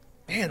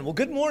Man, well,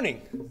 good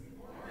morning.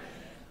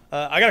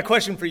 I got a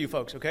question for you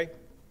folks, okay?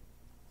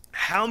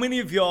 How many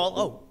of y'all,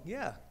 oh,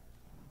 yeah.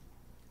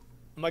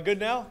 Am I good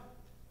now?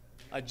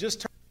 I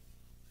just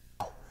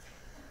turned.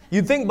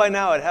 You'd think by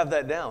now I'd have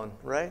that down,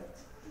 right?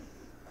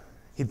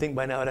 You'd think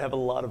by now I'd have a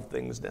lot of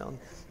things down.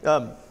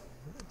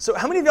 So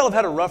how many of y'all have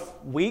had a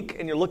rough week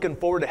and you're looking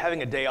forward to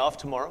having a day off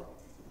tomorrow?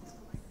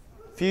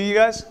 A few of you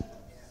guys?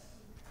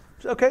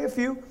 Okay, a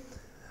few.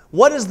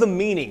 What is the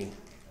meaning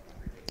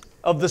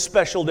of the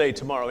special day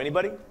tomorrow?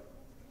 Anybody?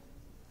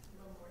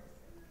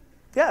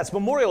 Yeah, it's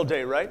Memorial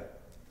Day, right?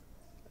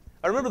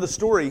 I remember the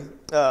story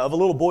of a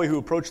little boy who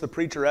approached the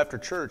preacher after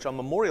church on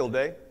Memorial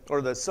Day,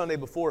 or the Sunday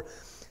before,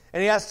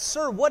 and he asked,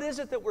 "Sir, what is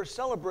it that we're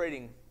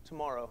celebrating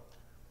tomorrow?"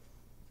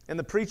 And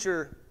the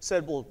preacher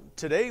said, "Well,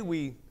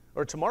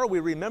 tomorrow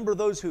we remember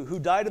those who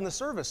died in the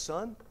service,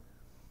 son."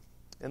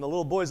 And the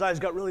little boy's eyes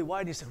got really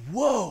wide. He said,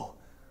 "Whoa,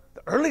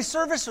 the early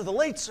service or the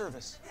late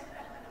service?"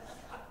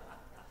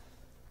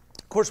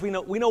 Of course, we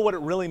know what it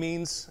really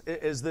means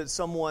is that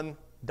someone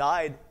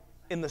died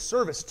in the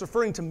service. It's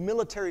referring to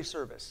military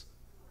service.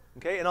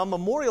 Okay, and on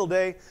Memorial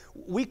Day,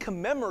 we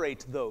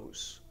commemorate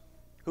those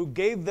who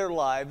gave their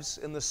lives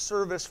in the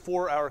service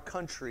for our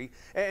country.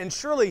 And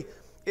surely,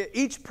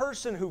 each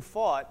person who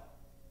fought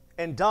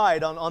and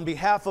died on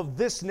behalf of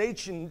this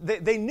nation,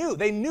 they knew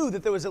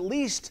that there was at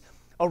least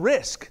a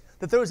risk,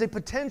 that there was a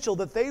potential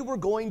that they were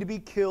going to be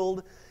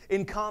killed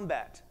in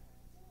combat.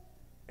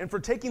 And for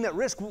taking that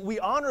risk, we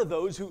honor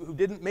those who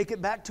didn't make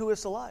it back to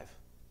us alive.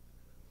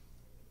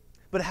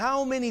 But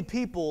how many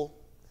people,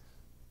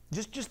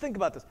 just think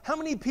about this, how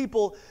many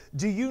people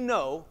do you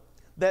know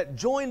that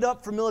joined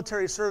up for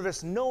military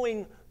service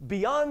knowing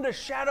beyond a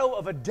shadow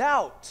of a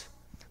doubt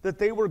that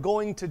they were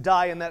going to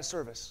die in that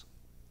service?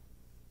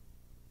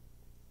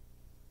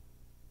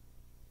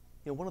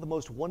 You know, one of the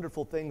most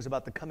wonderful things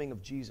about the coming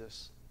of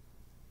Jesus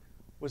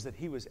was that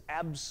he was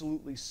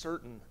absolutely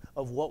certain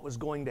of what was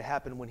going to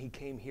happen when he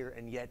came here,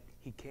 and yet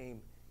he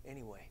came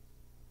anyway.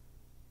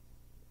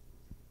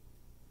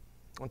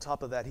 On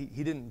top of that,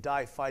 he didn't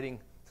die fighting.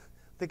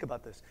 Think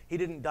about this. He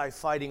didn't die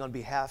fighting on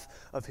behalf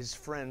of his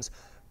friends,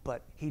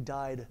 but he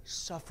died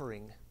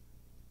suffering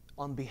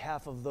on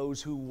behalf of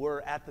those who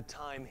were at the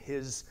time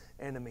his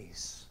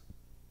enemies.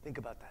 Think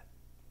about that.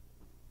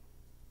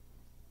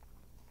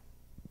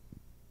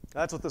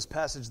 That's what this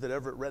passage that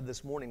Everett read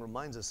this morning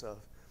reminds us of.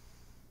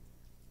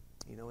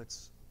 You know,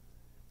 it's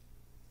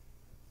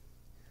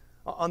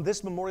on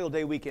this Memorial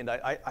Day weekend,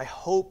 I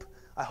hope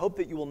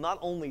that you will not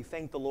only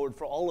thank the Lord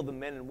for all of the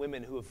men and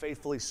women who have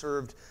faithfully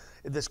served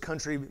this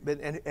country,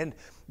 and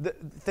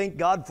thank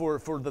God for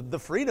the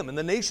freedom and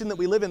the nation that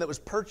we live in that was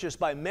purchased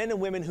by men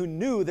and women who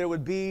knew there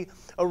would be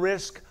a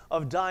risk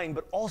of dying,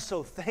 but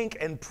also thank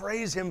and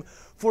praise Him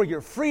for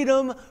your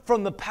freedom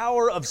from the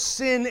power of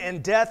sin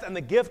and death and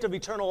the gift of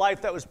eternal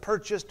life that was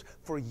purchased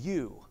for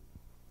you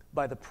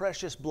by the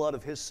precious blood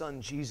of His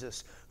Son,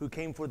 Jesus, who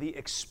came for the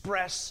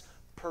express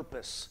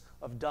purpose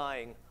of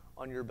dying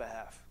on your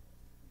behalf.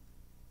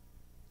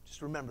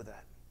 Just remember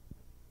that.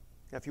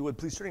 Now, if you would,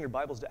 please turn your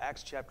Bibles to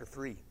Acts chapter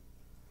 3.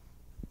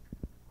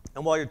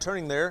 And while you're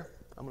turning there,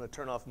 I'm going to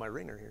turn off my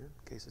ringer here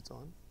in case it's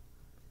on.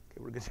 Okay,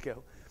 we're good to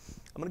go.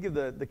 I'm going to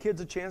give the kids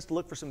a chance to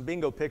look for some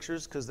bingo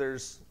pictures because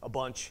there's a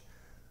bunch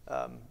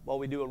while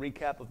we do a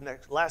recap of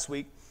last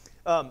week.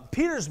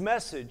 Peter's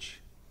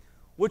message,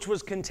 which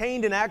was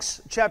contained in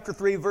Acts chapter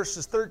 3,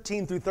 verses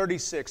 13 through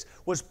 36,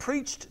 was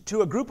preached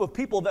to a group of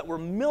people that were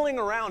milling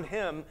around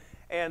him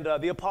and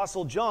the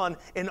Apostle John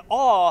in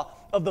awe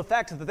of the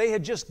fact that they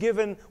had just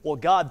given,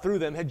 God through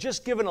them, had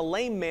just given a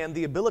lame man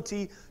the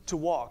ability to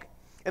walk.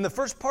 And the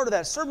first part of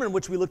that sermon,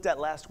 which we looked at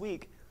last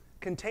week,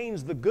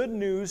 contains the good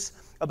news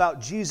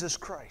about Jesus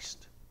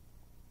Christ.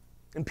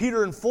 And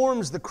Peter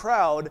informs the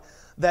crowd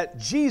that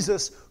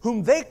Jesus,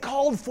 whom they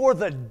called for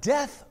the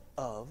death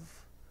of,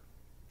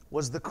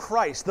 was the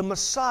Christ, the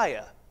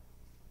Messiah,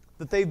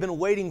 that they've been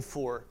waiting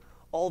for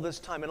all this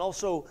time, and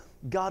also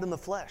God in the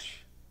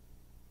flesh.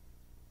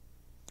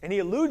 And he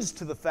alludes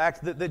to the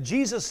fact that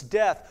Jesus'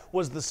 death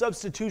was the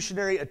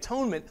substitutionary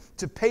atonement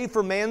to pay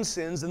for man's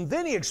sins, and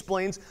then he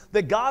explains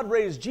that God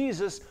raised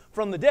Jesus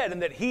from the dead,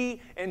 and that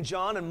he and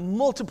John and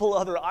multiple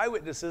other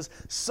eyewitnesses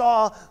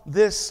saw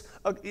this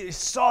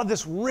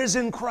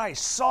risen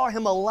Christ, saw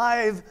him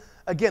alive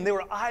again. They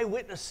were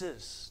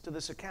eyewitnesses to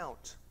this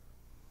account.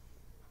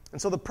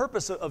 And so the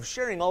purpose of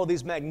sharing all of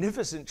these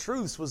magnificent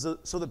truths was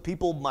so that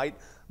people might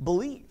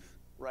believe,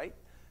 right?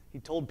 He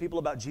told people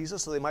about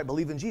Jesus so they might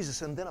believe in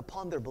Jesus. And then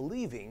upon their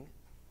believing,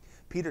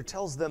 Peter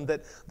tells them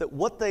that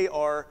what they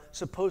are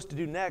supposed to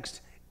do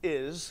next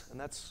is, and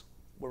that's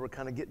where we're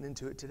kind of getting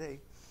into it today.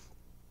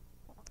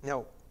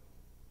 Now,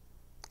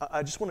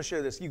 I just want to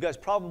share this. You guys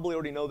probably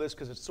already know this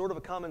because it's sort of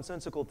a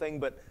commonsensical thing,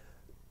 but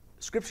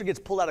Scripture gets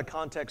pulled out of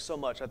context so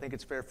much, I think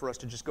it's fair for us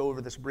to just go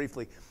over this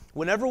briefly.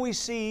 Whenever we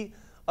see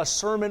a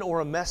sermon or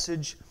a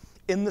message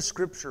in the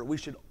Scripture, we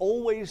should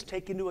always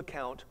take into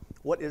account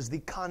what is the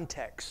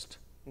context.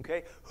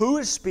 Okay? Who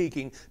is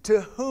speaking?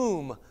 To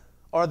whom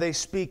are they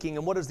speaking?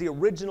 And what is the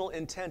original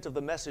intent of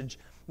the message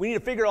We need to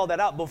figure all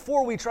that out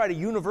before we try to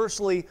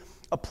universally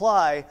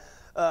apply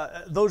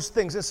those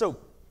things. And so,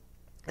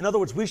 in other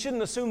words, we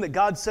shouldn't assume that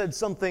God said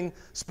something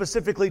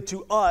specifically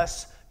to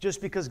us just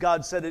because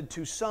God said it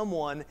to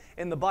someone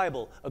in the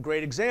Bible. A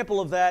great example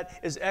of that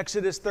is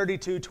Exodus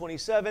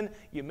 32:27.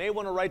 You may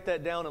want to write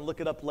that down and look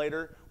it up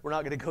later. We're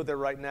not going to go there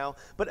right now.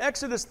 But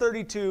Exodus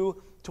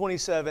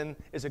 32:27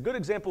 is a good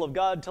example of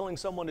God telling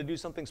someone to do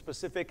something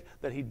specific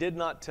that he did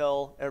not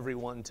tell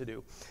everyone to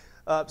do.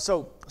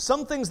 So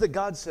some things that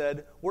God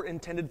said were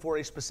intended for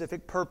a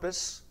specific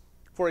purpose,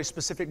 for a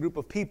specific group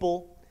of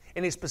people,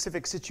 in a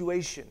specific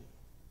situation.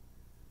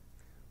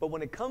 But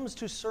when it comes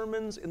to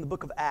sermons in the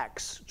book of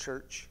Acts,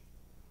 church,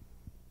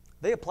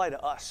 they apply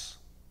to us.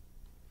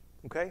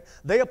 Okay?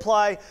 They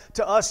apply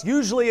to us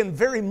usually in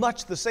very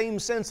much the same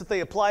sense that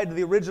they applied to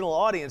the original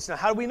audience. Now,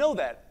 how do we know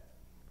that?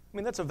 I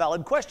mean, that's a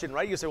valid question,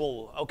 right? You say,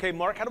 well, okay,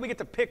 Mark, how do we get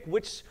to pick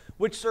which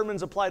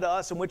sermons apply to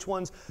us and which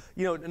ones,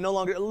 no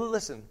longer?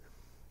 Listen,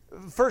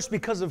 first,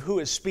 because of who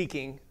is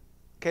speaking.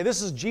 Okay,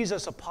 this is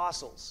Jesus'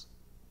 apostles.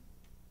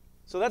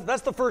 So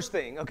that's the first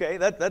thing, okay?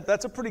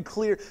 That's a pretty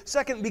clear.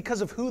 Second,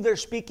 because of who they're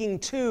speaking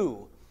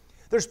to.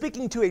 They're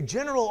speaking to a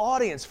general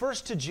audience,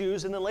 first to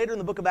Jews, and then later in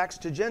the book of Acts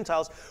to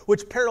Gentiles,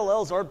 which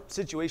parallels our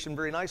situation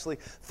very nicely.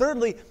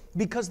 Thirdly,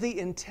 because the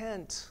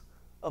intent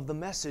of the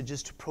message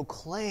is to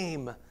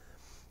proclaim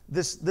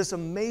this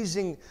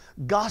amazing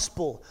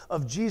gospel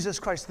of Jesus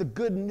Christ, the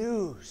good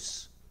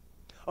news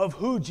of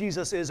who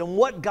Jesus is and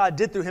what God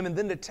did through him, and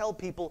then to tell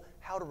people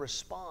how to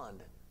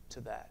respond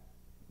to that.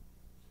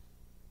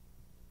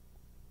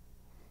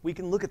 We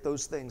can look at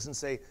those things and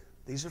say,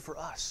 these are for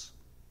us.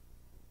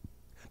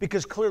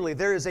 Because clearly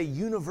there is a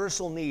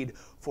universal need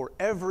for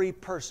every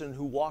person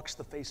who walks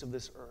the face of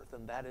this earth,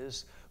 and that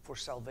is for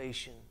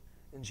salvation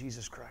in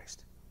Jesus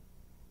Christ.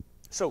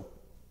 So,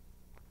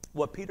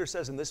 what Peter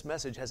says in this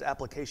message has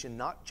application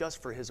not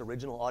just for his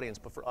original audience,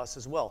 but for us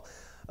as well.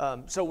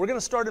 So we're going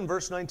to start in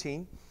verse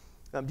 19.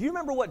 Do you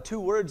remember what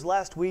two words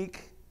last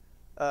week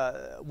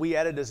we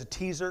added as a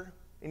teaser?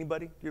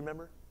 Anybody? Do you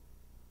remember?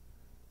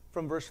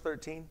 From verse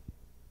 13?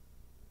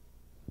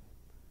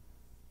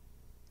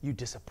 You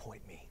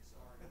disappoint me.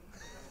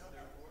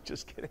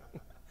 Just kidding.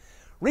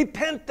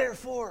 Repent,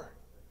 therefore.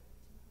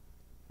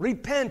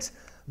 Repent,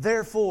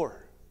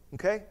 therefore.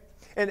 Okay?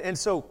 And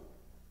so,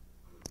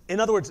 in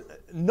other words,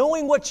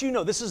 knowing what you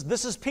know, this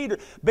is Peter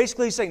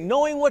basically saying,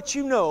 knowing what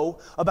you know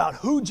about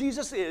who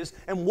Jesus is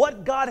and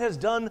what God has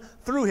done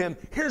through him,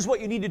 here's what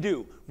you need to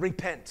do.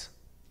 Repent.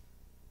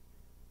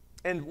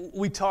 And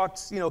we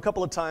talked, a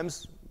couple of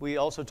times. We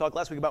also talked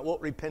last week about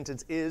what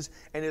repentance is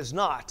and is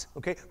not,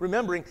 okay?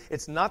 Remembering,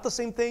 it's not the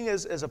same thing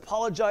as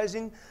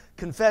apologizing,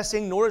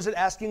 confessing, nor is it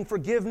asking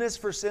forgiveness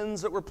for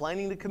sins that we're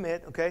planning to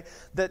commit, okay?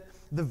 That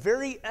the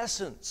very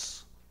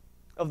essence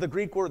of the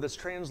Greek word that's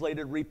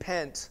translated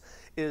repent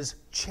is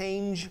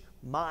change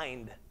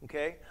mind,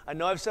 okay? I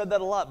know I've said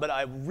that a lot, but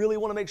I really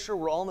want to make sure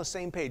we're all on the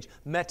same page.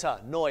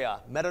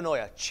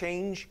 Metanoia,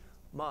 change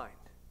mind,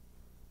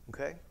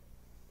 okay?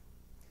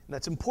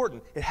 That's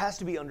important. It has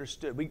to be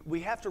understood. We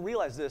have to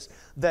realize this,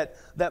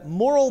 that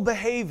moral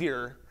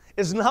behavior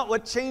is not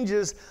what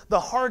changes the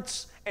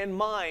hearts and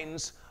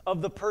minds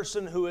of the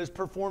person who is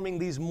performing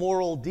these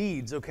moral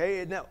deeds,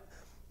 okay? Now,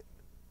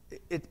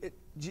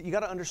 you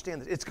got to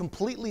understand this. It's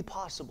completely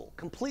possible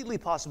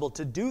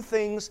to do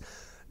things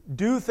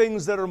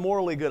that are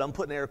morally good. I'm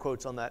putting air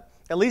quotes on that,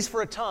 at least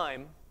for a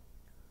time,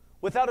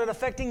 without it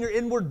affecting your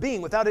inward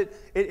being, without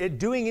it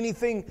doing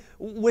anything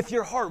with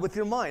your heart, with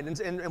your mind.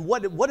 And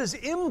what is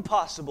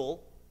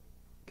impossible,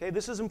 okay,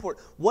 this is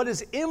important. What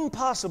is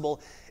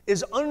impossible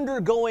is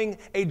undergoing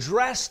a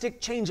drastic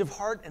change of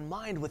heart and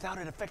mind without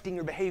it affecting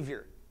your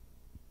behavior.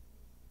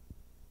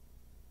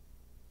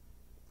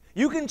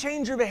 You can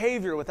change your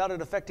behavior without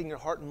it affecting your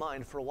heart and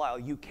mind for a while.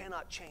 You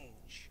cannot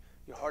change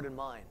your heart and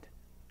mind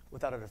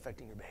without it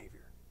affecting your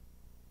behavior.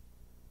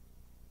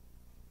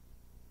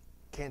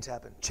 Can't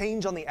happen.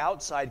 Change on the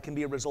outside can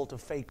be a result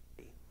of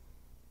fakery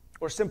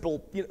or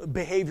simple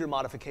behavior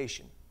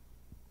modification.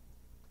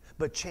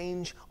 But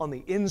change on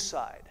the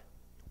inside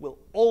will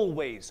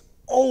always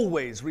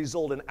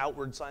result in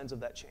outward signs of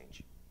that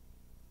change.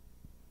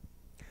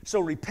 So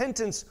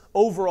repentance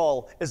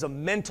overall is a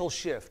mental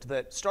shift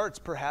that starts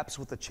perhaps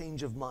with a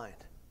change of mind.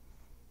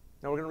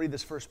 Now we're going to read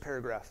this first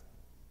paragraph.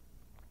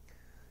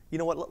 You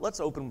know what? Let's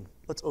open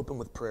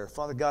with prayer.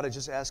 Father God, I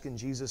just ask in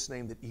Jesus'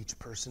 name that each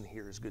person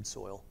here is good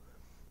soil.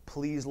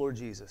 Please, Lord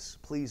Jesus,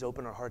 please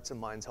open our hearts and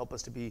minds. Help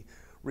us to be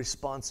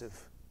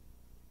responsive.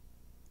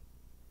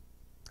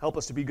 Help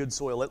us to be good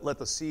soil. Let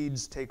the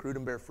seeds take root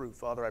and bear fruit.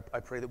 Father, I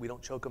pray that we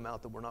don't choke them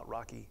out, that we're not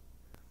rocky,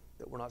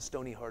 that we're not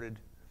stony-hearted,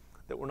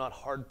 that we're not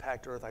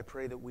hard-packed earth. I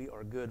pray that we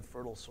are good,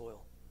 fertile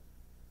soil.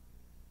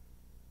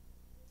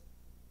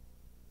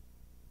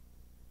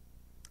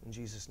 In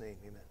Jesus' name,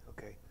 amen.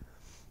 Okay.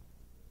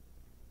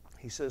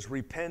 He says,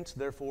 repent,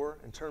 therefore,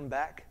 and turn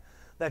back,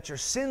 that your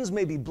sins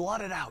may be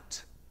blotted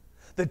out,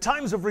 that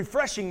times of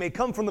refreshing may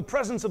come from the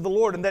presence of the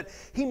Lord, and that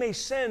he may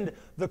send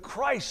the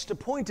Christ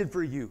appointed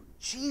for you,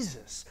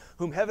 Jesus,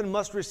 whom heaven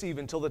must receive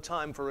until the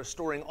time for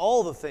restoring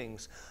all the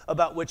things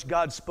about which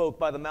God spoke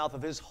by the mouth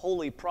of his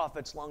holy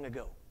prophets long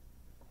ago.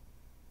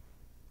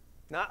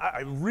 Now,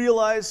 I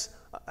realize,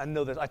 I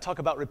know that I talk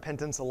about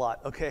repentance a lot,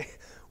 okay,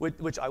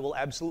 which I will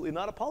absolutely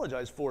not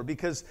apologize for,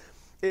 because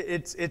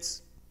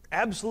it's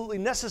absolutely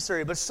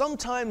necessary, but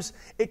sometimes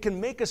it can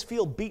make us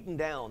feel beaten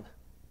down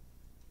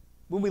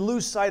when we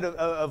lose sight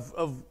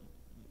of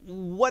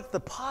what the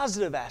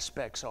positive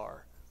aspects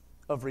are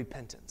of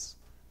repentance.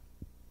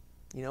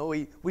 You know,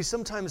 we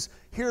sometimes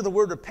hear the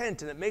word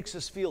repent and it makes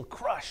us feel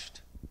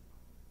crushed.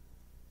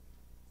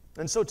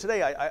 And so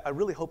today, I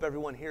really hope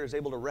everyone here is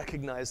able to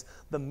recognize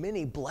the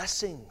many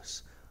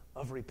blessings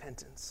of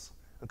repentance.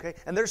 Okay?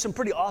 And there's some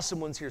pretty awesome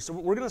ones here. So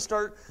we're going to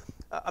start,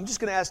 I'm just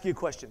going to ask you a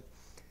question.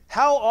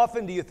 How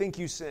often do you think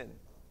you sin?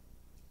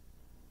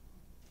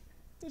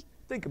 Just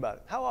think about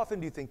it. How often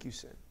do you think you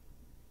sin?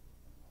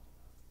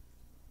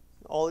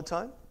 All the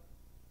time?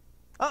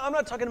 I'm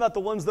not talking about the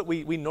ones that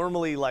we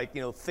normally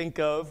think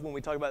of when we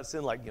talk about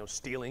sin, like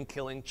stealing,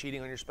 killing,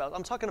 cheating on your spouse.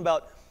 I'm talking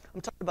about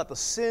the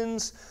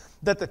sins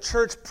that the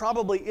church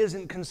probably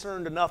isn't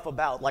concerned enough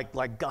about,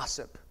 like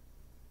gossip,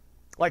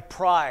 like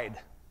pride,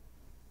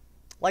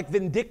 like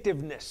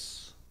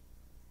vindictiveness,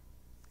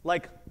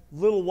 like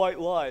little white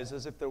lies,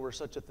 as if there were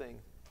such a thing.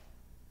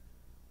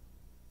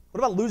 What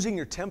about losing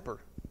your temper?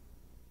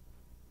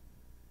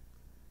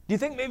 Do you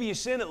think maybe you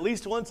sin at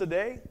least once a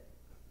day?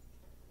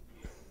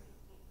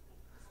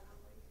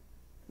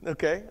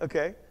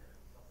 Okay.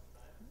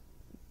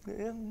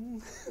 Yeah.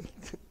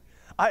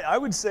 I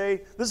would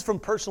say, this is from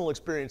personal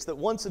experience, that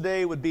once a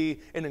day would be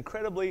an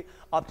incredibly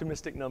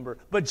optimistic number.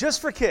 But just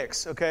for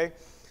kicks, okay?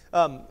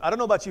 I don't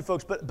know about you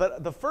folks, but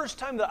the first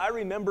time that I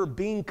remember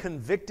being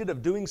convicted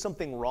of doing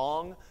something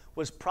wrong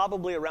was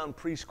probably around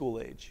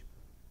preschool age.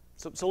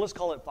 So let's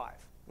call it 5,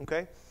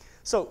 okay?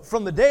 So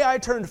from the day I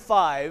turned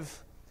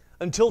 5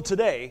 until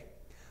today,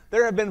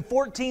 there have been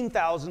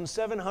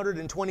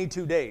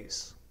 14,722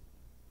 days.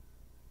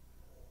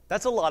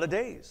 That's a lot of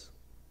days.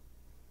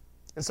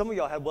 And some of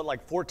y'all had,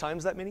 4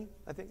 times that many,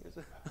 I think?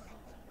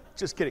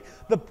 Just kidding.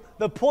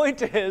 The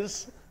point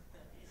is,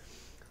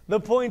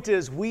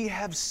 we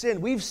have sinned.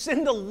 We've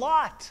sinned a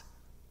lot.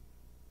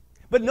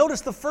 But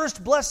notice the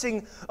first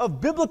blessing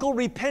of biblical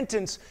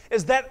repentance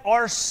is that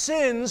our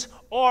sins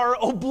are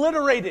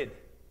obliterated.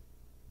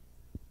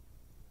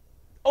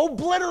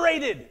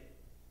 Obliterated.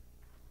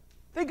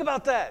 Think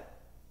about that.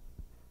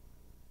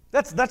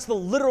 That's the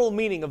literal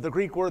meaning of the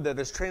Greek word there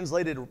that's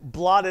translated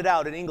blotted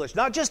out in English.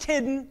 Not just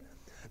hidden,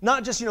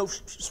 not just,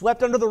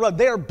 swept under the rug.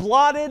 They are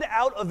blotted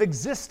out of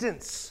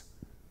existence.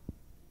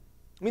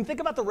 I mean,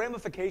 think about the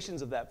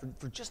ramifications of that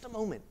for just a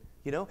moment.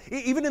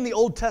 Even in the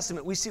Old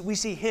Testament, we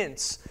see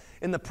hints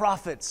in the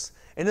prophets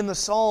and in the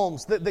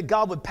Psalms that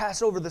God would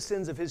pass over the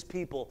sins of his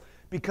people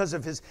because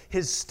of his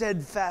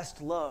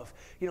steadfast love.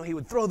 He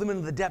would throw them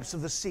into the depths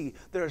of the sea.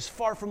 They're as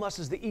far from us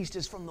as the east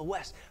is from the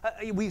west.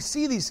 We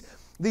see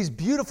these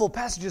beautiful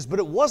passages, but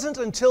it wasn't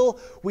until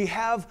we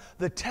have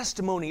the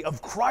testimony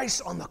of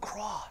Christ on the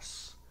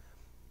cross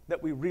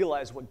that we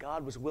realize what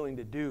God was willing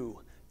to do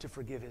to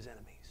forgive his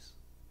enemies,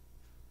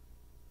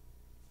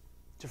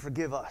 to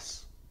forgive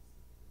us.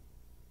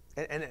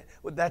 And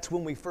that's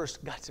when we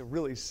first got to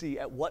really see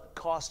at what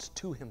cost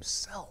to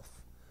himself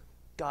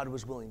God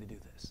was willing to do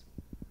this.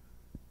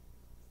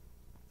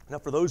 Now,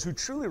 for those who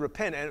truly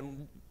repent,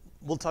 and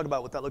we'll talk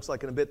about what that looks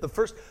like in a bit, the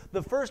first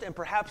and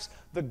perhaps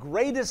the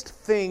greatest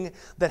thing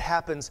that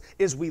happens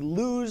is we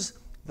lose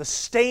the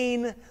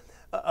stain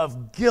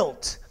of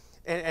guilt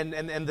and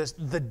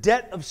the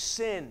debt of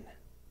sin,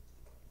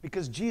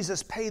 because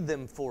Jesus paid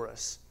them for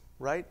us,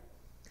 right?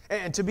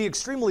 And to be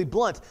extremely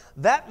blunt,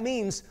 that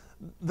means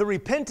the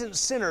repentant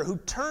sinner who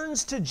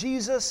turns to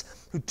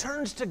Jesus, who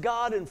turns to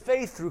God in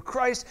faith through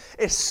Christ,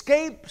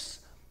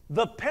 escapes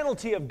the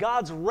penalty of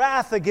God's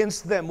wrath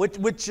against them,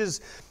 which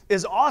is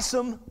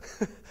awesome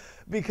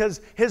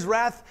because his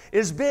wrath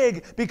is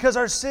big, because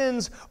our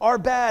sins are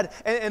bad.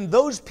 And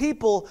those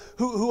people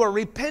who are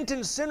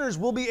repentant sinners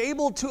will be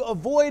able to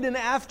avoid an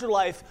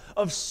afterlife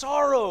of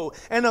sorrow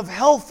and of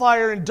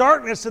hellfire and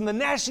darkness and the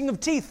gnashing of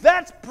teeth.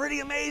 That's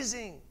pretty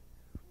amazing.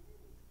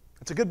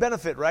 It's a good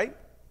benefit, right?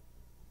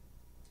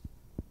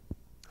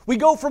 We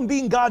go from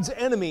being God's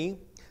enemy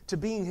to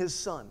being his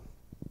son.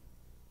 I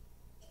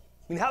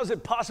mean, how is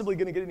it possibly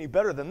going to get any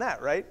better than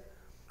that, right?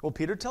 Well,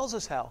 Peter tells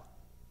us how.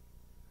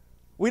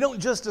 We don't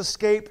just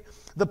escape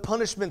the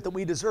punishment that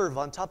we deserve.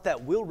 On top of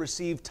that, we'll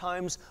receive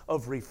times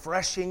of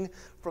refreshing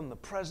from the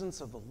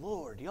presence of the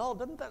Lord. Y'all,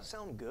 doesn't that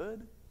sound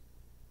good?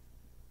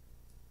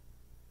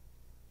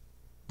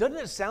 Doesn't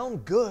it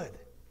sound good?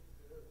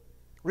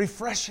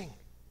 Refreshing.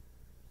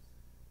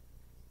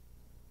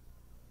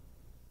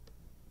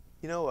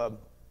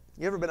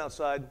 You ever been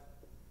outside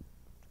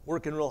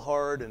working real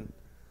hard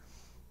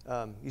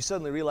and you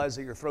suddenly realize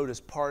that your throat is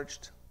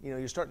parched?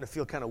 You're starting to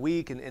feel kind of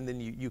weak, and then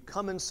you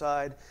come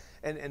inside,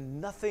 and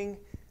nothing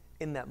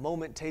in that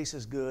moment tastes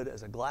as good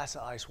as a glass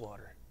of ice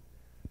water.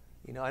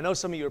 You know, I know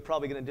some of you are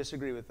probably going to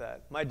disagree with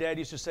that. My dad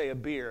used to say a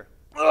beer.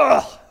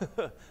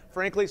 Ugh!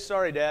 Frankly,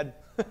 sorry, Dad.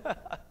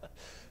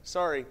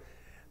 Sorry.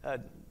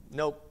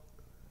 Nope.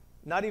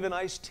 Not even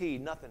iced tea,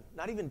 nothing.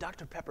 Not even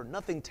Dr. Pepper.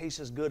 Nothing tastes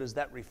as good as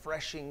that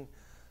refreshing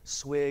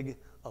swig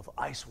of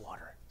ice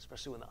water,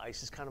 especially when the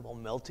ice is kind of all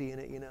melty in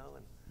it, you know,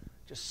 and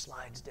just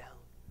slides down.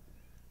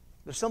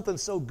 There's something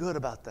so good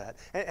about that.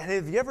 And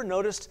have you ever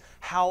noticed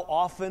how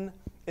often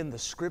in the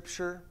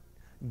Scripture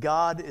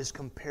God is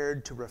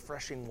compared to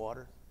refreshing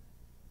water?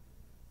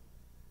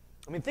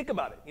 I mean, think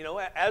about it. You know,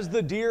 as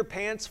the deer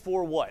pants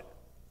for what?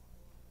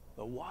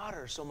 The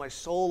water. So my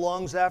soul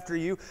longs after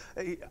you.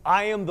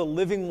 I am the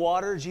living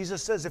water.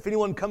 Jesus says, if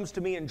anyone comes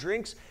to me and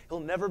drinks, he'll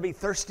never be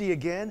thirsty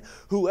again.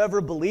 Whoever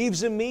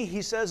believes in me,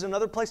 he says in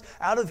another place,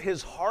 out of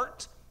his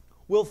heart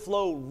will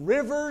flow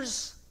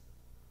rivers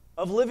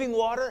of living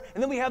water.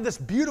 And then we have this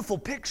beautiful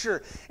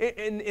picture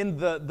in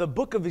the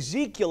book of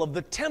Ezekiel of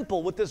the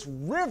temple with this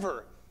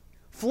river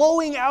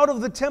flowing out of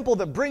the temple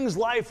that brings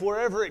life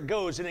wherever it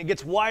goes, and it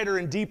gets wider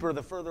and deeper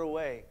the further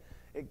away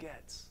it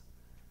gets.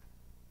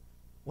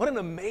 What an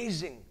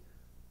amazing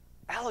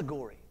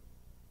allegory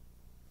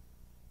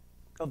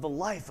of the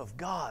life of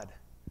God.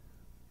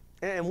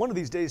 And one of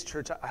these days,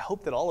 church, I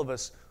hope that all of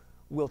us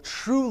will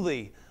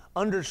truly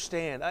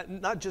understand,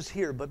 not just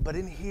here, but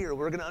in here,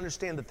 we're going to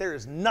understand that there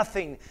is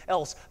nothing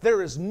else,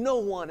 there is no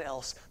one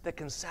else that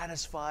can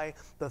satisfy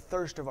the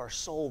thirst of our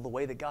soul the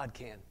way that God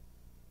can.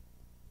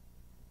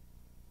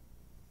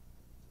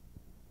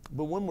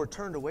 But when we're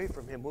turned away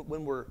from Him,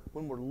 when we're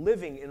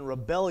living in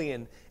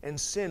rebellion and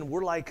sin,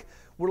 we're like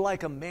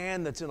a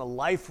man that's in a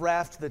life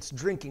raft that's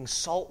drinking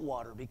salt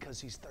water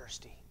because he's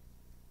thirsty.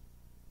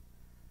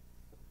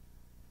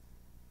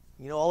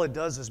 You know, all it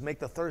does is make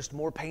the thirst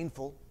more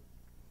painful,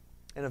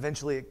 and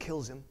eventually it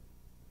kills him.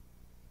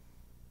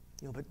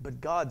 You know,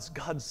 but God's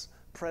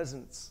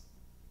presence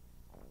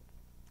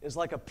is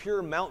like a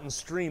pure mountain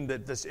stream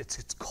that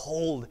it's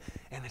cold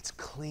and it's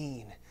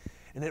clean,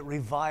 and it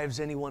revives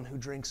anyone who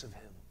drinks of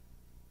Him.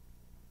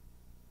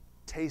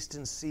 Taste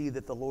and see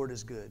that the Lord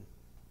is good.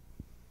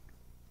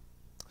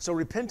 So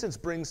repentance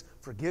brings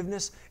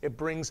forgiveness, it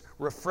brings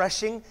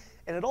refreshing,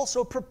 and it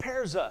also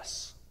prepares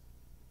us.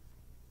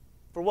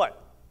 For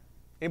what?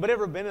 Anybody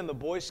ever been in the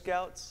Boy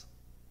Scouts?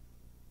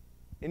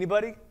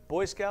 Anybody?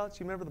 Boy Scouts?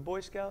 You remember the Boy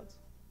Scouts?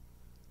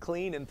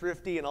 Clean and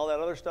thrifty and all that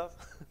other stuff?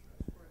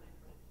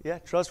 Yeah,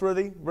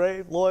 trustworthy,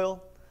 brave,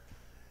 loyal.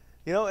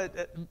 You know,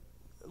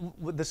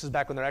 this is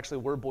back when there actually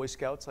were Boy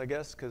Scouts, I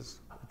guess, because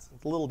it's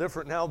a little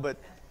different now, but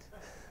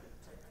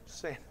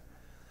just saying.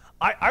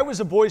 I was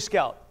a Boy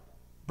Scout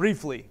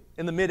briefly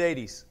in the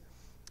mid-'80s,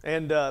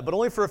 but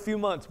only for a few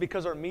months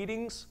because our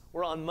meetings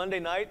were on Monday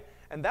night,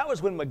 and that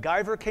was when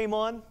MacGyver came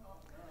on,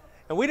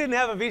 and we didn't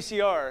have a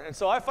VCR, and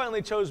so I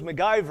finally chose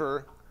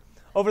MacGyver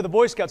over the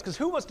Boy Scouts, because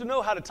who wants to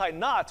know how to tie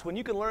knots when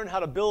you can learn how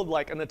to build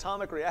like an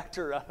atomic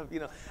reactor out of,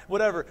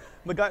 whatever.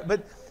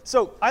 But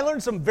so I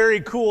learned some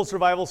very cool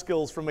survival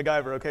skills from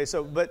MacGyver, okay?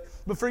 So, but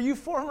for you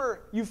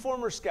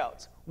former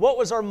scouts, what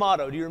was our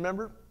motto? Do you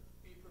remember?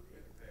 Be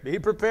prepared. Be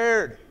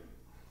prepared.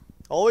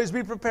 Always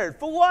be prepared.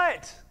 For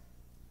what?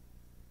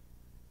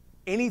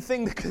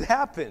 Anything that could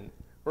happen,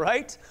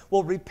 right?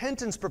 Well,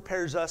 repentance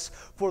prepares us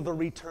for the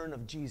return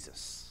of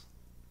Jesus.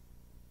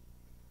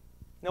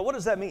 Now, what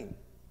does that mean?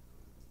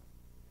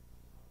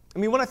 I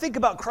mean, when I think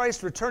about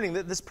Christ returning,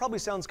 this probably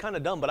sounds kind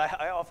of dumb, but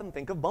I often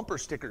think of bumper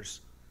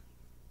stickers.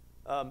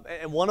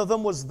 And one of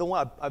them was the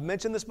one, I've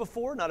mentioned this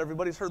before, not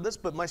everybody's heard this,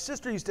 but my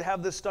sister used to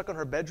have this stuck on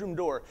her bedroom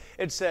door.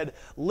 It said,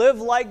 "Live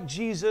like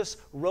Jesus,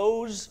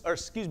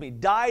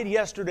 died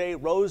yesterday,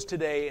 rose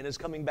today, and is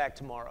coming back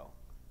tomorrow."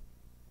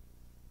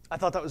 I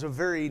thought that was a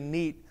very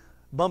neat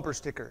bumper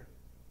sticker.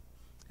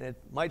 And it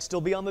might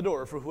still be on the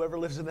door for whoever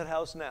lives in that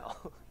house now.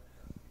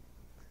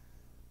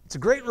 It's a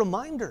great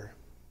reminder.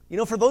 You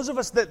know, for those of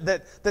us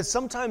that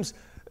sometimes,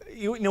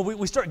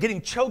 we start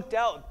getting choked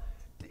out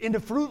into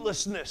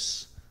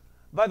fruitlessness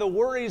by the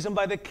worries and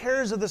by the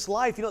cares of this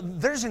life,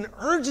 there's an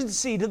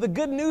urgency to the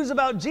good news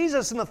about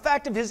Jesus and the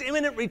fact of His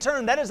imminent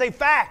return. That is a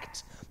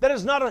fact. That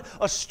is not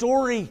a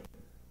story.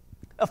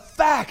 A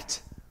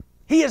fact.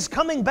 He is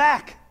coming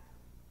back.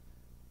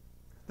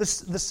 The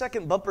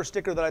second bumper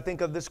sticker that I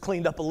think of, this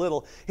cleaned up a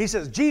little. He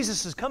says,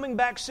 "Jesus is coming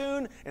back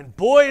soon, and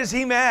boy is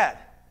He mad."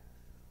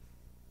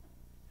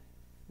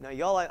 Now,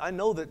 y'all, I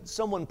know that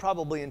someone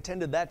probably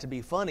intended that to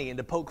be funny and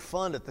to poke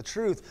fun at the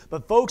truth.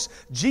 But folks,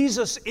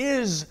 Jesus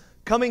is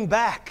coming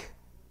back.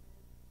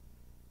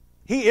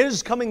 He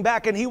is coming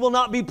back, and He will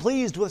not be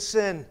pleased with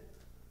sin.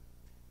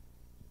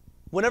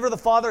 Whenever the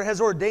Father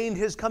has ordained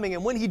His coming,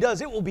 and when He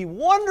does, it will be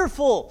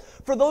wonderful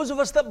for those of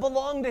us that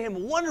belong to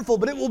Him. Wonderful,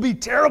 but it will be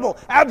terrible,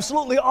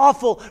 absolutely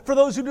awful for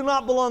those who do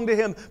not belong to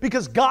Him,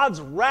 because God's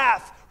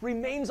wrath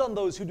remains on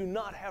those who do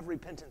not have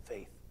repentant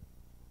faith.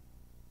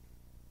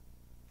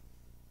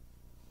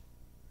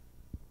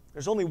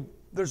 There's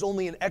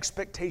only an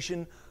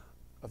expectation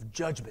of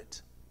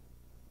judgment.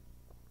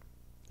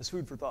 It's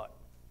food for thought.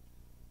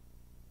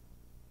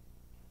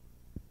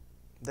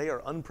 They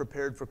are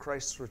unprepared for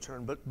Christ's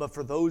return, but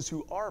for those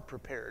who are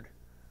prepared,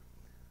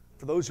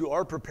 For those who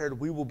are prepared,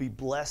 we will be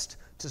blessed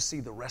to see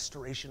the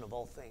restoration of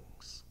all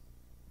things.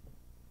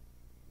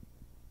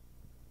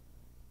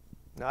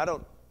 Now,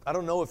 I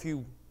don't know if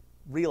you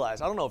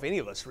realize, I don't know if any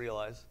of us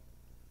realize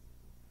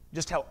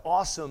just how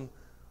awesome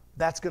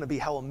that's going to be,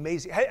 how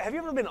amazing. Have you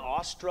ever been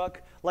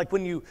awestruck? Like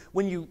when you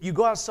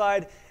go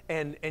outside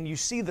and you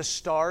see the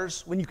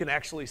stars, when you can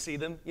actually see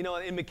them. You know,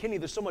 in McKinney,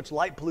 there's so much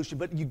light pollution,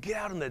 but you get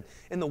out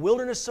in the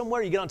wilderness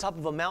somewhere, you get on top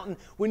of a mountain,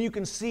 when you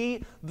can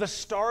see the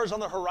stars on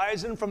the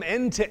horizon from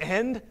end to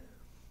end,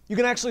 you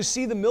can actually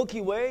see the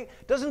Milky Way.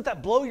 Doesn't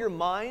that blow your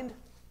mind?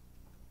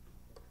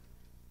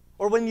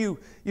 Or when you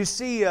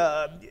see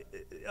a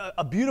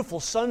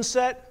beautiful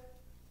sunset.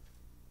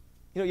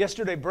 You know,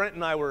 yesterday Brent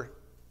and I were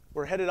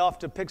headed off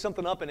to pick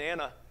something up in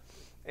Anna,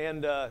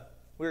 and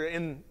we were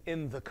in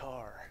the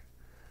car.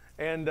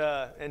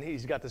 And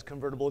he's got this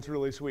convertible. It's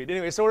really sweet.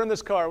 Anyway, so we're in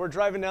this car. We're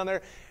driving down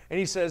there, and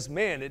he says,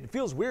 man, it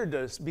feels weird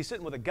to be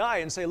sitting with a guy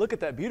and say, look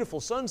at that beautiful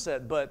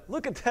sunset, but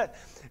look at that.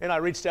 And I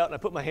reached out, and I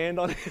put my hand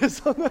on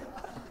his.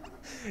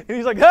 And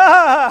he's like,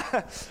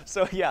 ah!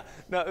 So, yeah.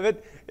 No,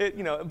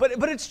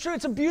 but it's true.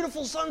 It's a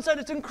beautiful sunset.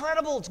 It's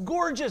incredible. It's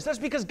gorgeous. That's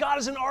because God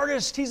is an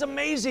artist. He's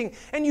amazing.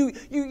 And you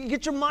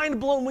get your mind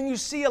blown when you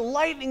see a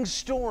lightning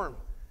storm.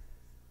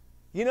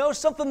 You know,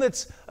 something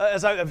that's,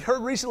 as I've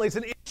heard recently, it's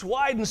an inch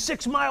wide and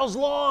 6 miles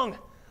long,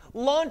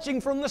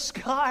 launching from the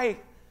sky.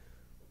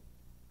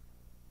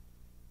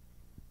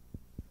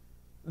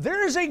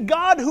 There is a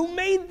God who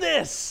made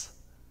this.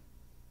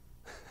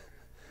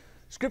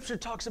 Scripture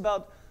talks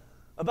about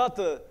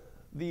the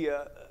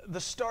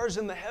stars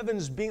in the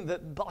heavens being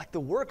like the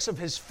works of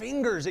his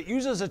fingers. It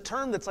uses a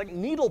term that's like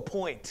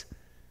needlepoint.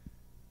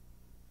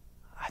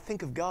 I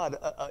think of God,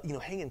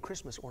 hanging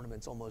Christmas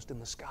ornaments almost in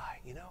the sky,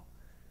 you know.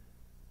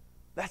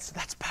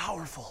 That's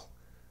powerful.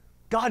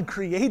 God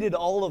created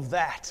all of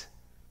that.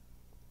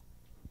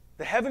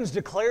 The heavens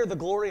declare the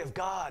glory of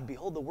God.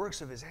 Behold the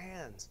works of his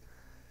hands.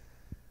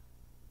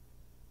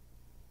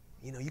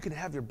 You know, you can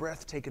have your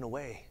breath taken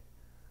away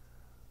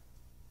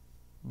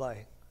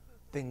by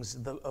things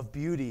of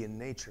beauty in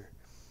nature.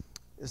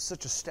 It's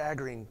such a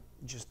staggering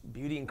just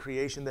beauty in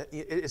creation that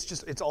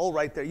it's all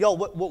right there. Y'all,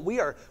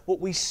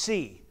 what we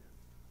see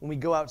when we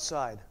go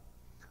outside,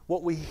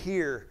 what we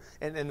hear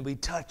and we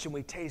touch and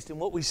we taste and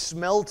what we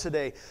smell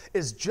today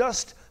is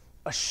just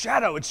a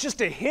shadow. It's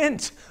just a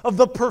hint of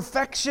the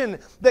perfection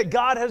that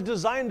God has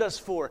designed us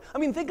for. I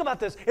mean, think about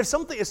this. If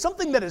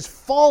something that is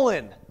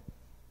fallen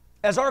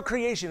as our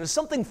creation, if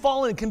something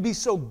fallen can be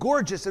so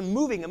gorgeous and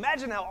moving,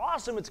 imagine how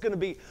awesome it's going to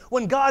be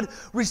when God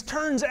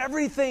returns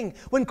everything,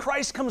 when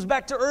Christ comes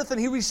back to earth and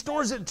he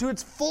restores it to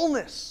its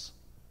fullness.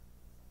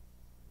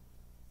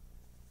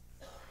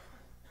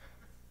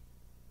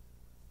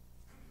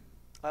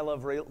 I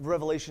love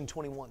Revelation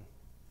 21.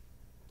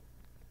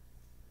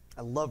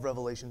 I love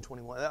Revelation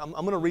 21. I'm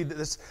going to read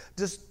this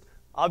just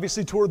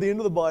obviously toward the end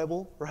of the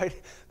Bible, right?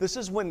 This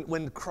is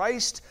when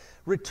Christ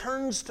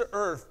returns to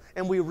earth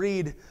and we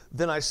read,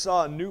 then I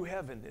saw a new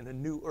heaven and a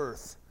new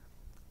earth.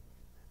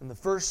 And the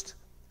first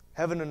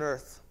heaven and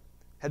earth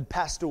had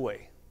passed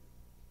away,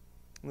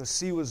 and the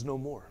sea was no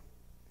more.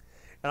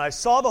 And I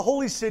saw the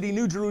holy city,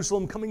 New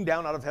Jerusalem, coming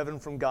down out of heaven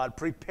from God,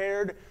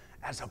 prepared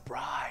as a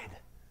bride,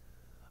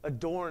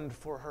 adorned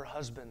for her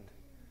husband.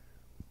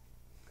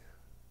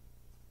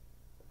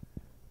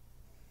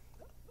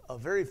 A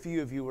very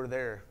few of you were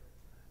there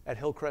at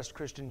Hillcrest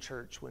Christian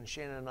Church when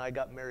Shannon and I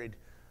got married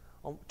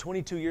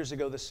 22 years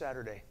ago this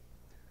Saturday.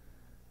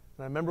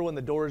 And I remember when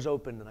the doors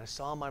opened and I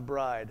saw my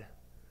bride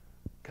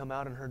come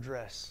out in her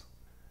dress.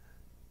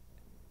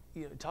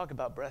 You know, talk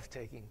about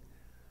breathtaking.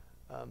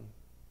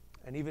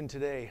 And even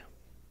today,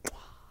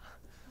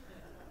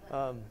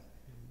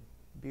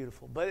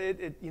 beautiful. But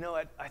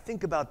I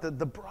think about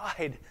the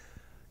bride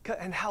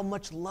and how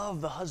much love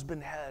the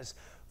husband has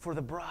for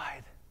the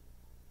bride.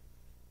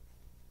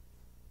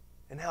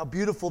 And how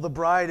beautiful the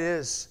bride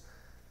is.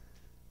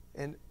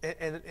 And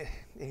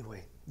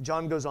anyway,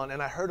 John goes on,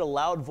 and I heard a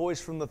loud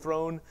voice from the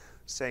throne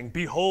saying,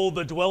 behold,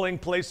 the dwelling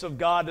place of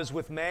God is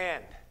with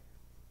man.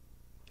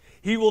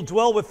 He will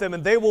dwell with them,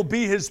 and they will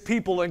be his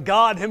people, and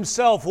God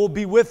himself will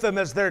be with them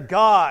as their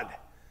God.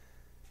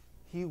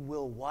 He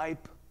will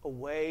wipe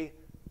away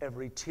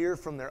every tear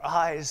from their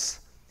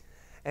eyes,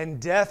 and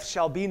death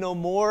shall be no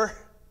more.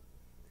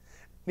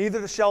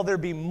 Neither shall there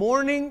be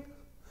mourning,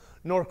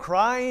 nor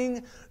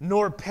crying,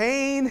 nor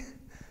pain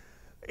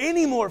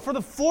anymore, for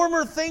the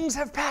former things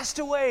have passed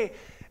away.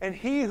 And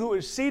he who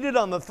is seated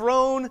on the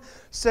throne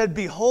said,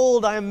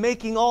 behold, I am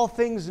making all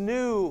things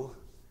new.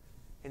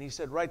 And he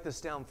said, write this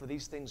down, for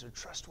these things are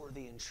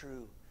trustworthy and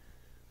true.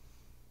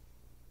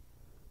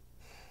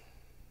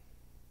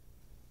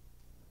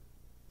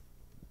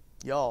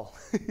 Y'all,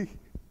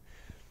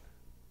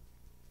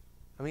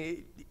 I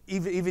mean,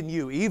 even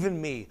you, even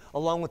me,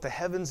 along with the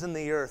heavens and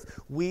the earth,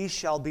 we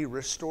shall be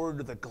restored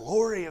to the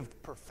glory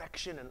of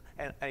perfection.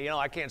 And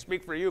I can't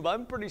speak for you, but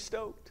I'm pretty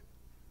stoked.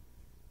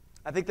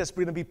 I think that's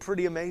going to be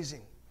pretty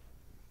amazing.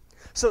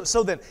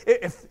 So then,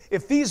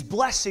 if these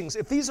blessings,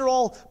 if these are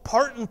all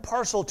part and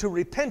parcel to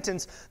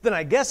repentance, then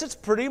I guess it's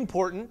pretty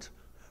important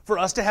for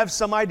us to have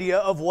some idea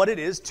of what it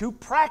is to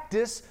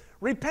practice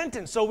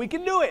repentance so we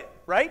can do it,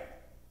 right?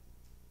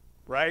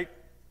 Right?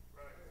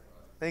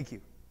 Thank you.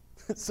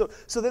 So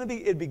then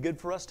it'd be good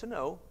for us to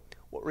know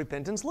what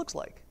repentance looks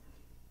like.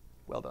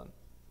 Well done.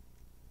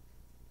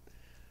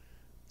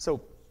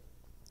 So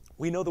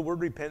we know the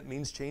word repent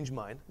means change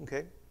mind,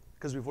 okay?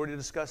 Because we've already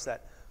discussed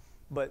that.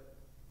 But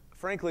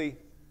frankly,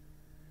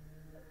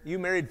 you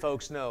married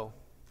folks know,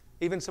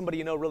 even somebody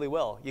you know really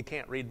well, you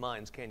can't read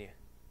minds, can you?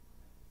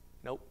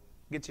 Nope.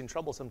 Gets you in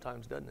trouble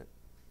sometimes, doesn't it?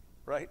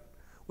 Right?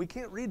 We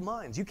can't read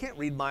minds. You can't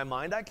read my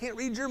mind. I can't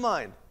read your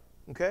mind.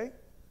 Okay?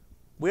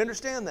 We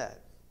understand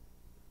that.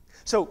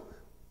 So,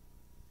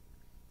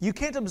 you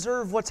can't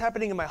observe what's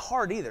happening in my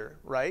heart either,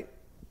 right?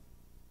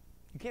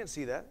 You can't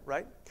see that,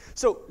 right?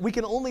 So, we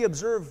can only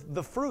observe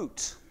the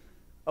fruit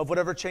of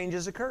whatever change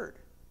has occurred.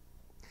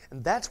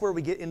 And that's where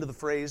we get into the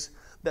phrase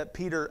that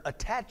Peter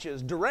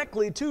attaches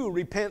directly to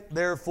repent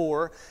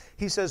therefore.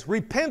 He says,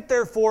 repent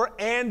therefore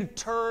and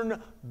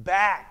turn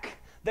back,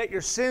 that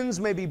your sins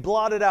may be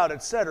blotted out,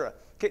 etc.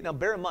 Okay, now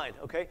bear in mind,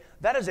 okay,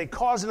 that is a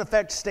cause and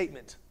effect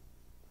statement.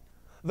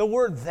 The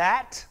word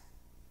that,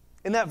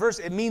 in that verse,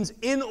 it means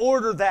in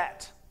order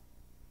that.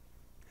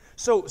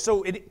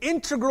 So an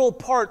integral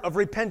part of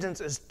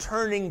repentance is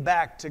turning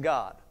back to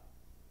God.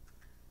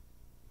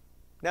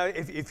 Now,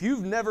 if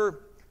you've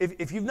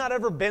not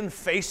ever been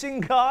facing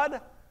God,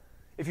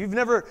 if you've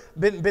never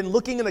been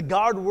looking in a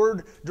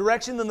Godward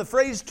direction, then the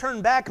phrase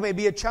turn back may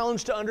be a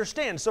challenge to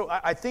understand. So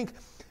I think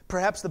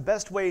perhaps the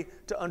best way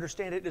to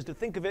understand it is to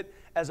think of it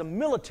as a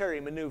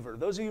military maneuver.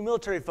 Those of you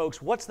military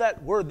folks, what's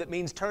that word that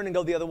means turn and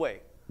go the other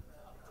way?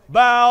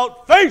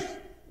 About face,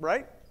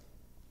 right?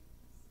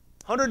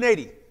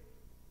 180.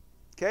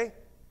 Okay?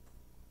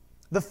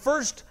 The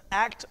first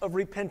act of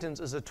repentance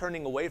is a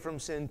turning away from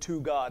sin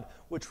to God,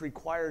 which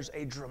requires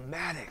a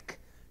dramatic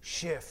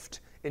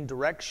shift in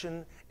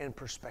direction and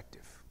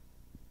perspective.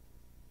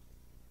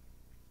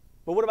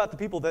 But what about the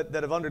people that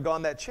have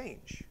undergone that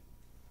change?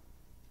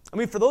 I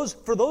mean, for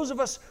those of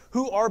us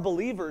who are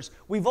believers,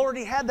 we've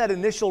already had that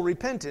initial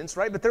repentance,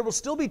 right? But there will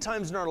still be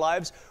times in our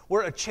lives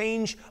where a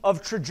change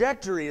of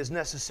trajectory is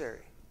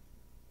necessary.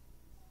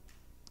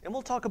 And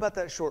we'll talk about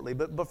that shortly.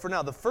 But for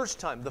now, the first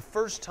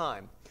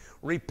time,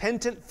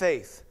 repentant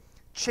faith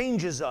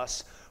changes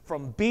us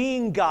from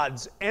being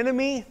God's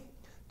enemy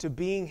to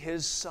being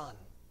His son.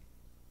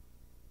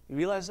 You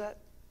realize that?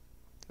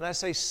 And I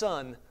say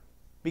son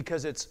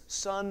because it's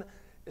son.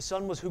 The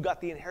son was who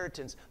got the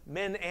inheritance.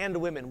 Men and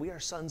women, we are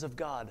sons of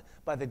God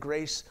by the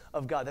grace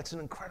of God. That's an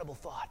incredible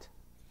thought.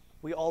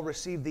 We all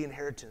receive the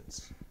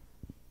inheritance.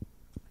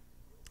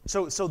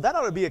 So that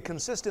ought to be a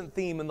consistent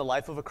theme in the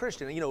life of a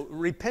Christian. You know,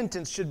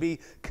 repentance should be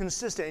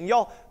consistent. And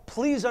y'all,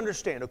 please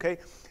understand, okay?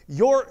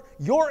 Your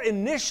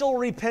initial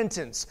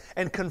repentance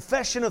and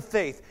confession of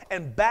faith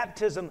and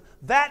baptism,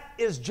 that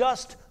is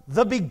just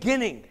the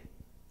beginning.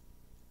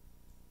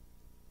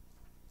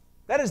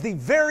 That is the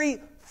very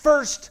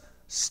first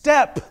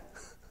step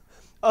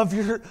of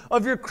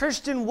your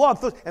Christian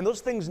walk. And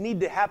those things need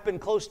to happen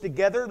close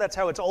together. That's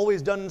how it's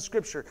always done in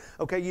Scripture.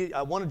 Okay,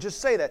 I want to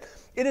just say that.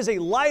 It is a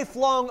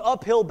lifelong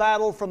uphill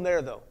battle from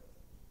there, though.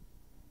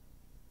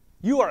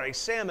 You are a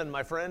salmon,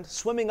 my friend,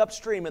 swimming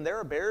upstream, and there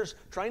are bears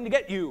trying to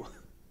get you.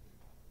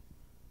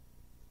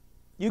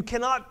 You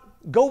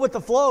cannot go with the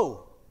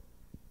flow.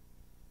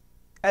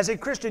 As a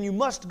Christian, you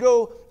must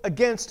go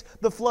against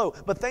the flow.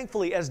 But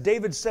thankfully, as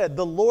David said,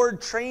 the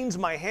Lord trains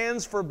my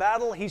hands for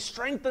battle. He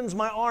strengthens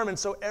my arm. And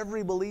so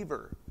every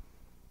believer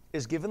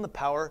is given the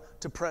power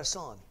to press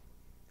on.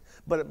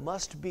 But it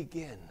must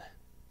begin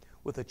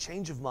with a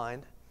change of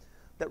mind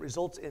that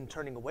results in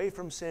turning away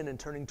from sin and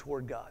turning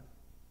toward God.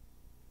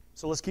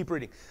 So let's keep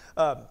reading.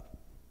 I'm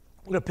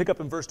going to pick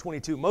up in verse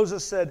 22.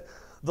 Moses said,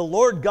 "The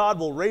Lord God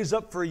will raise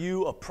up for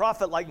you a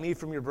prophet like me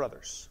from your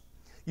brothers.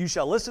 You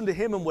shall listen to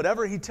him in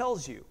whatever he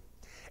tells you.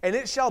 And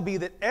it shall be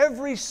that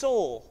every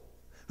soul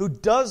who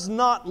does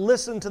not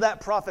listen to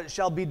that prophet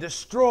shall be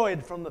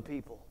destroyed from the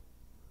people."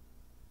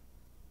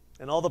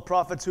 And all the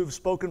prophets who have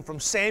spoken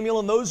from Samuel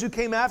and those who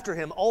came after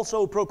him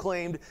also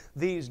proclaimed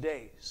these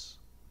days.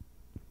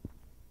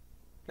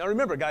 Now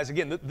remember, guys,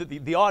 again,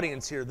 the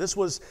audience here, this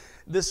was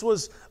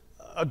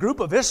a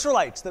group of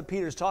Israelites that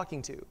Peter's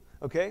talking to,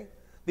 okay?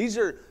 These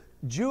are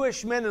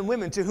Jewish men and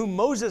women to whom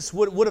Moses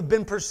would have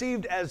been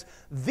perceived as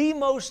the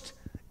most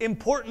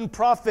important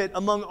prophet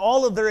among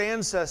all of their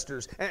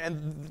ancestors.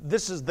 And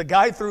this is the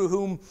guy through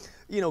whom,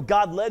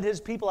 God led his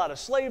people out of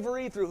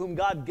slavery, through whom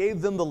God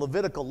gave them the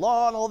Levitical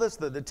law and all this,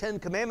 the Ten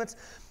Commandments.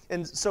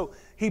 And so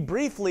he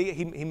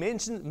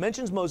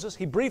mentions Moses.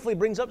 He briefly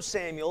brings up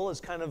Samuel as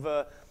kind of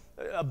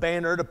a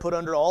banner to put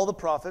under all the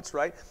prophets,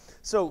 right?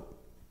 So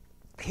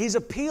he's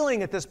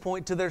appealing at this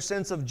point to their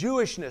sense of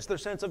Jewishness, their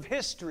sense of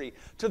history,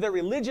 to their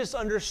religious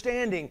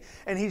understanding,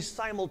 and he's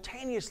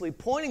simultaneously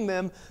pointing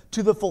them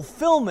to the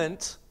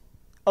fulfillment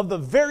of the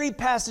very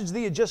passage that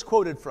he had just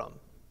quoted from.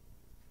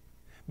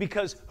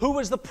 Because who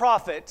was the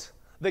prophet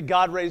that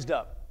God raised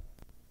up?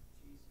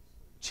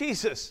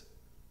 Jesus.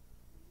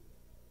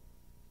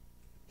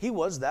 He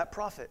was that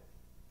prophet.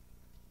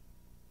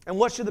 And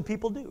what should the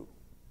people do?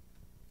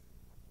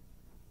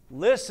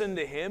 Listen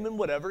to him in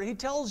whatever he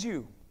tells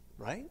you,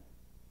 right?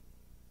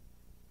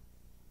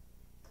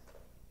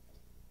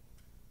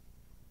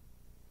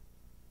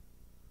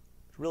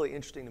 It's really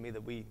interesting to me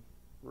that we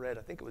read,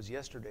 I think it was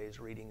yesterday's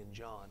reading in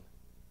John.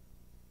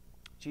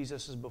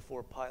 Jesus is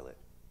before Pilate.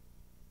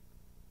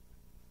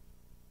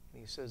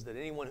 And he says that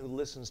anyone who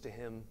listens to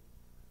him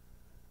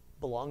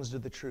belongs to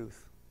the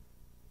truth.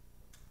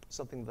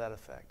 Something to that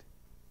effect.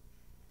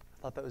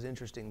 I thought that was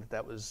interesting that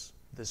that was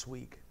this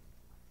week.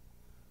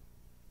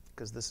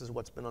 Because this is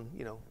what's been on,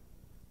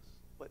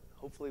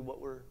 hopefully what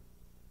we're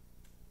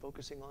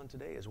focusing on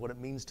today is what it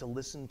means to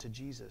listen to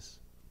Jesus.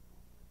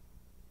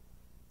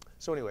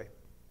 So anyway,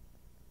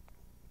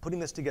 putting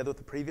this together with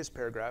the previous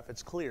paragraph,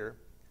 it's clear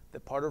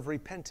that part of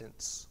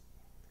repentance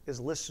is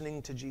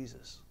listening to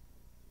Jesus.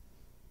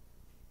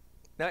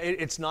 Now,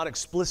 it's not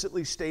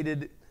explicitly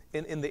stated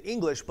in the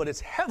English, but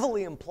it's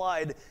heavily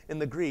implied in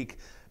the Greek,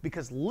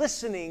 because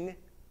listening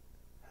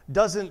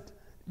doesn't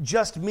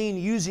just mean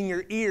using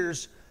your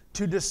ears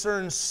to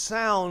discern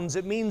sounds.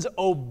 It means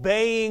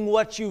obeying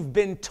what you've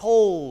been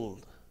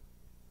told.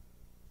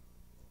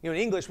 In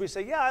English we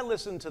say, yeah, I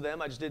listened to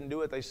them, I just didn't do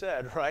what they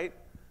said, right?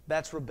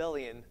 That's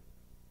rebellion.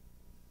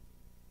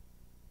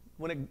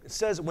 When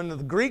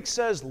the Greek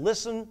says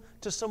listen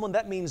to someone,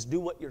 that means do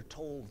what you're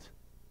told.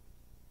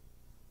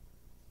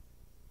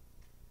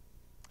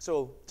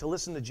 So to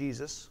listen to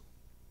Jesus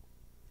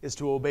is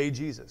to obey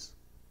Jesus.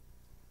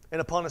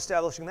 And upon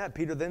establishing that,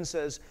 Peter then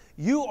says,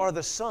 you are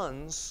the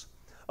sons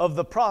of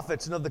the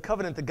prophets and of the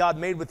covenant that God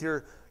made with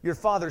your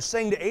fathers,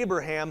 saying to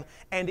Abraham,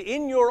 and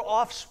in your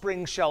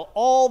offspring shall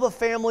all the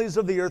families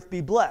of the earth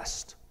be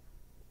blessed.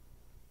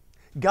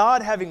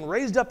 God, having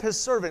raised up his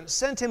servant,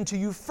 sent him to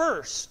you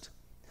first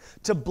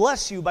to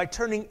bless you by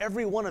turning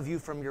every one of you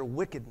from your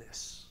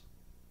wickedness.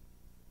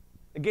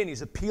 Again,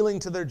 he's appealing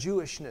to their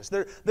Jewishness.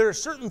 There are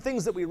certain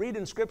things that we read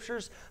in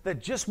Scriptures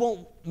that just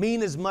won't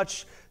mean as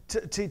much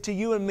to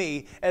you and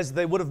me as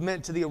they would have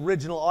meant to the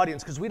original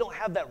audience, because we don't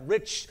have that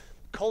rich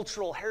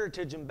cultural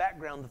heritage and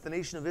background that the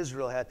nation of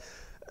Israel had.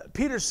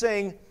 Peter's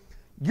saying,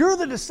 you're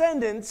the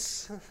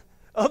descendants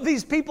of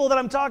these people that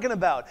I'm talking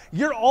about.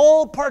 You're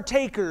all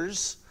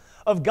partakers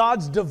of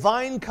God's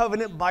divine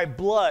covenant by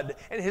blood.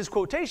 And his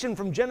quotation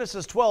from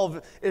Genesis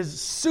 12 is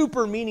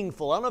super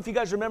meaningful. I don't know if you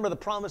guys remember the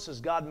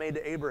promises God made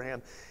to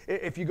Abraham.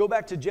 If you go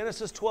back to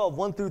Genesis 12,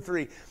 1 through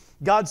 3,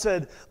 God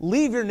said,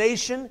 leave your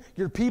nation,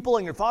 your people,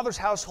 and your father's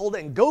household,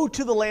 and go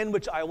to the land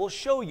which I will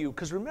show you.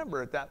 Because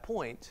remember, at that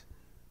point,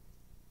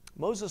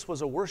 Moses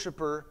was a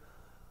worshiper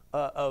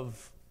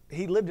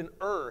he lived in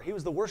Ur. He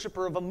was the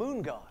worshiper of a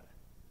moon god.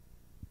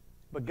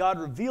 But God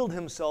revealed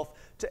himself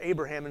to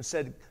Abraham and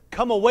said,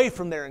 come away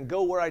from there and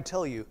go where I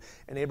tell you.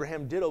 And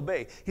Abraham did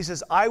obey. He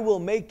says, I will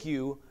make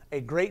you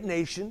a great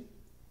nation,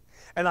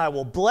 and I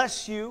will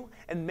bless you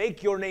and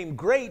make your name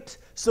great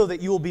so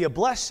that you will be a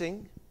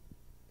blessing.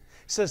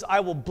 He says, I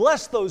will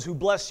bless those who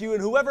bless you,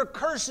 and whoever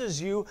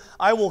curses you,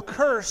 I will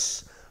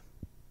curse.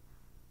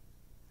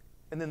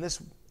 And then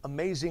this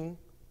amazing,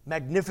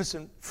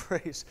 magnificent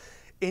phrase,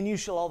 in you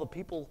shall all the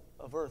people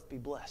of earth be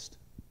blessed.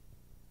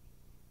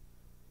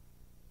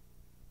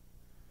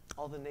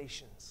 All the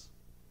nations,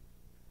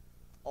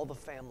 all the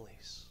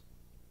families,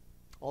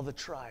 all the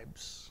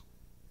tribes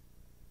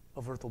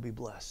of earth will be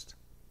blessed.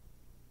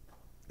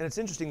 And it's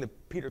interesting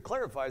that Peter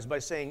clarifies by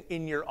saying,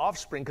 in your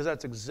offspring, because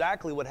that's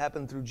exactly what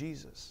happened through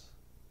Jesus.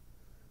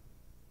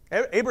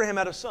 Abraham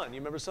had a son. You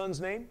remember his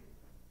son's name?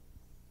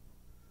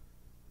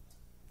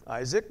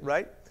 Isaac,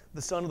 right?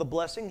 The son of the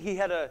blessing. He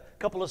had a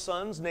couple of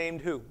sons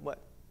named who? What?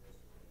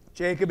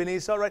 Jacob and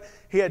Esau, right?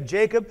 He had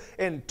Jacob,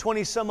 and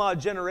 20 some odd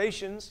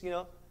generations,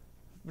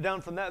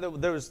 down from that,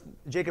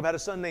 Jacob had a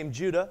son named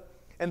Judah,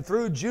 and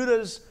through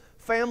Judah's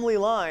family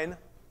line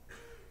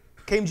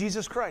came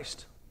Jesus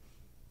Christ,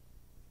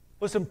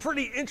 with some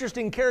pretty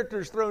interesting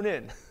characters thrown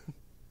in.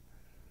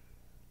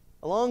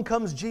 Along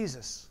comes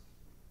Jesus.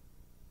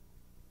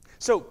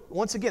 So,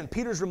 once again,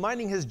 Peter's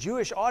reminding his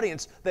Jewish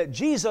audience that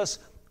Jesus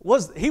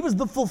was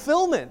the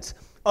fulfillment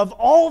of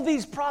all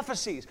these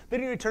prophecies. Then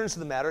he returns to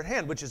the matter at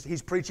hand, which is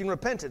he's preaching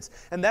repentance.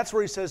 And that's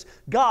where he says,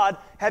 God,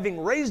 having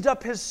raised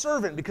up his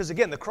servant, because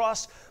again, the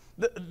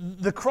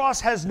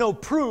cross has no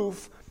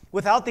proof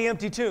without the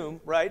empty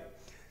tomb, right?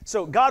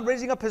 So God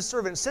raising up his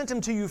servant sent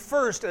him to you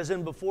first, as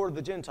in before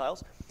the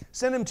Gentiles,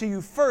 sent him to you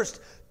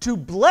first to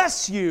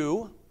bless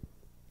you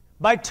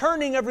by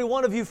turning every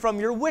one of you from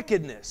your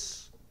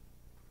wickedness.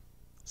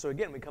 So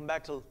again, we come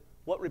back to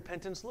what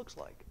repentance looks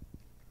like.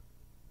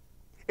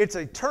 It's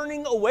a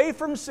turning away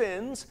from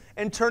sins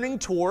and turning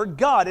toward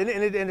God. And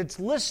it's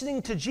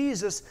listening to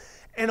Jesus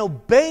and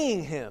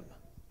obeying him,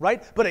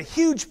 right? But a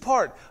huge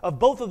part of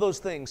both of those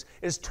things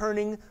is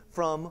turning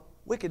from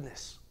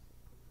wickedness.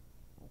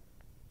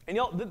 And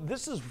y'all,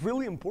 this is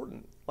really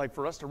important,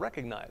 for us to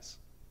recognize,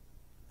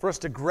 for us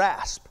to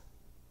grasp,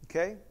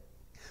 okay?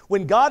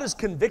 When God is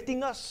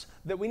convicting us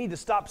that we need to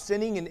stop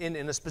sinning in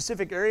a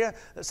specific area,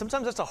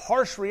 sometimes that's a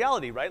harsh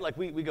reality, right?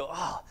 We go,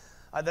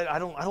 I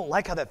don't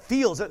like how that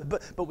feels.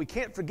 But we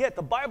can't forget,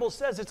 the Bible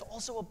says it's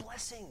also a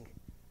blessing.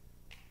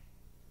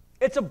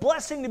 It's a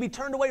blessing to be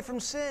turned away from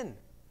sin.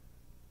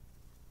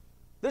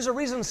 There's a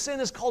reason sin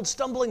is called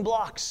stumbling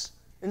blocks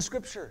in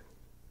Scripture.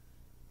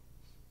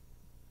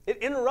 It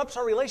interrupts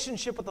our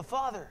relationship with the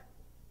Father.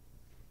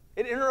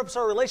 It interrupts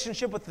our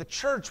relationship with the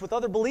church, with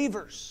other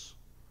believers.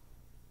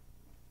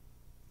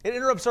 It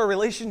interrupts our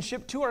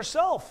relationship to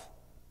ourselves.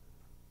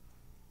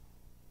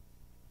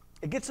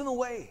 It gets in the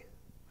way.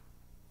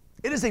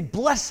 It is a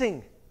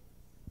blessing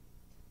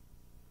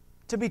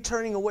to be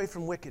turning away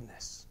from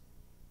wickedness.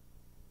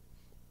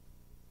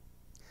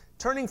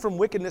 Turning from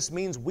wickedness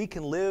means we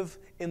can live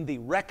in the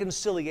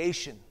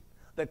reconciliation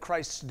that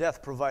Christ's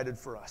death provided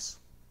for us.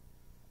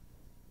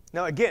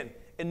 Now again,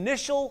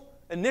 initial,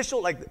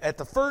 like at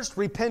the first,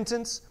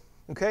 repentance,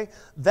 okay?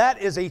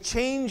 That is a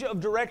change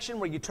of direction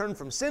where you turn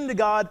from sin to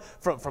God,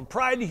 from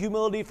pride to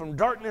humility, from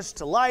darkness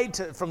to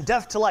light, from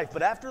death to life.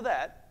 But after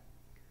that,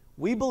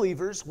 we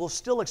believers will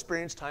still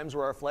experience times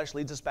where our flesh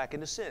leads us back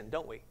into sin,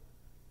 don't we?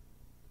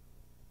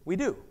 We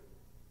do.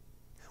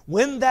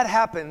 When that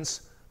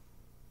happens,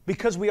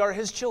 because we are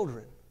His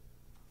children,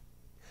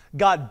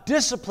 God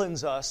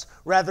disciplines us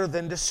rather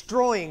than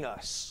destroying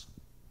us.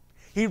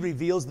 He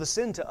reveals the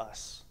sin to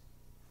us.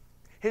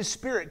 His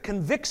Spirit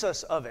convicts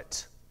us of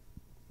it.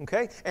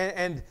 Okay?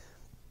 And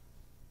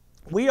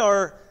we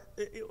are,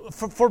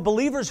 for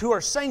believers who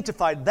are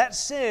sanctified, that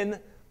sin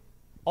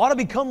ought to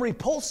become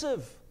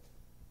repulsive.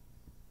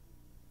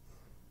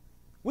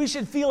 We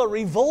should feel a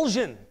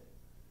revulsion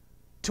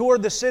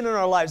toward the sin in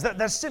our lives.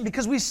 That's sin,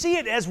 because we see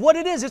it as what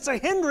it is. It's a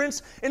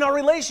hindrance in our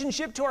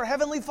relationship to our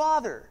Heavenly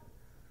Father.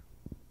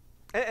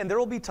 And there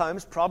will be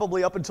times,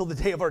 probably up until the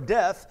day of our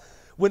death,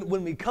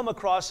 when we come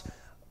across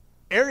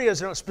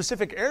areas,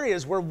 specific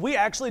areas, where we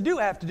actually do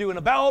have to do an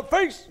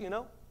about-face,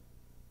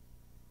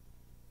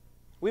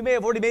 We may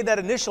have already made that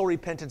initial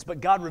repentance,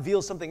 but God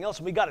reveals something else,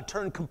 and we got to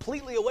turn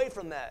completely away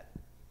from that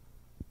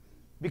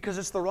because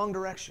it's the wrong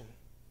direction.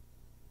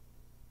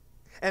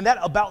 And that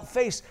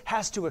about-face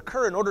has to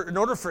occur in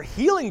order for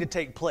healing to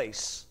take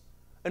place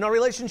in our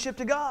relationship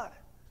to God.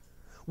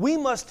 We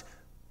must,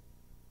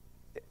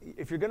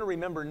 if you're going to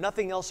remember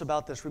nothing else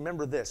about this,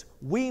 remember this.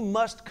 We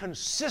must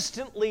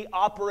consistently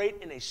operate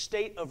in a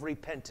state of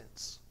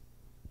repentance.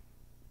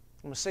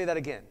 I'm going to say that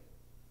again.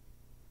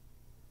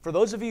 For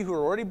those of you who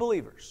are already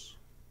believers,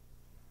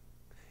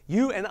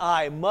 you and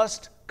I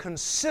must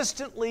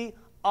consistently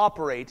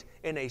operate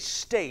in a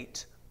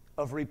state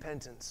of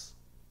repentance.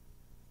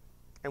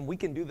 And we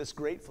can do this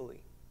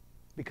gratefully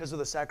because of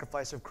the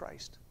sacrifice of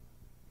Christ.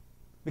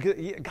 Because,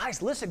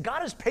 guys, listen,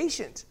 God is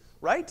patient,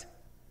 right?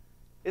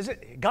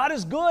 God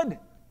is good.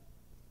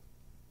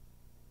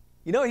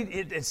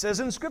 It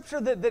says in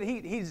Scripture that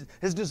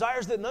His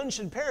desires that none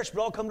should perish,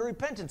 but all come to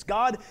repentance.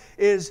 God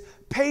is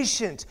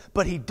patient,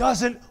 but He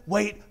doesn't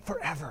wait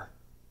forever.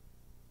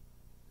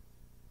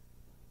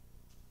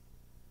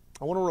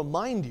 I want to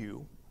remind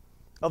you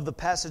of the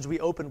passage we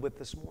opened with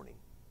this morning.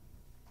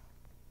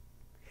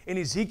 In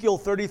Ezekiel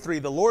 33,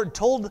 the Lord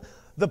told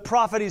the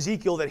prophet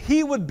Ezekiel that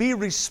he would be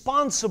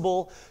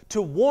responsible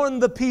to warn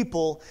the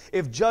people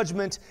if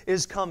judgment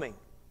is coming.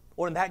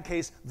 Or in that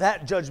case,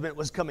 that judgment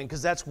was coming,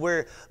 because that's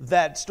where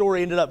that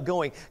story ended up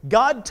going.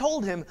 God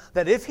told him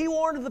that if he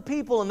warned the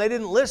people and they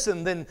didn't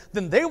listen, then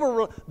they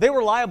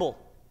were liable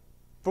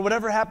for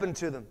whatever happened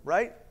to them,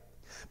 right?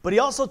 But He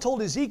also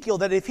told Ezekiel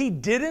that if he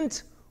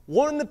didn't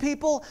warn the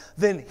people,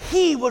 then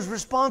he was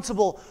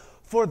responsible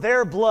for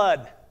their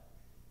blood.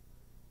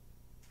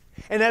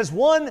 And as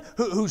one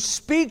who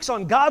speaks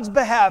on God's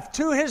behalf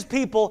to His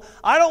people,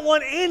 I don't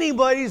want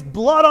anybody's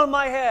blood on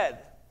my head.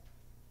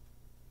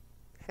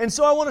 And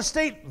so I want to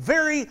state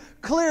very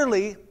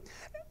clearly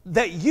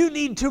that you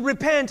need to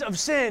repent of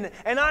sin,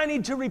 and I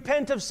need to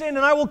repent of sin,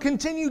 and I will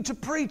continue to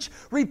preach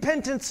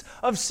repentance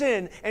of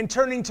sin and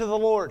turning to the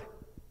Lord.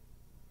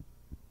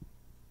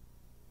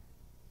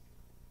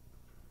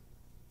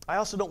 I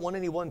also don't want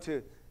anyone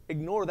to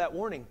ignore that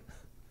warning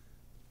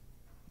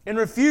and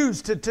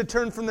refuse to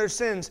turn from their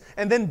sins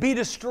and then be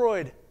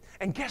destroyed.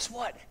 And guess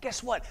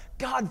what?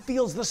 God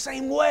feels the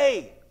same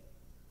way.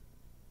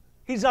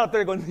 He's out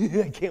there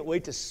going, I can't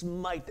wait to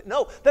smite them.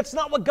 No, that's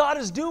not what God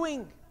is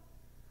doing.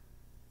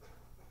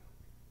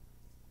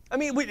 I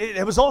mean,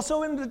 it was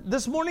also in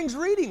this morning's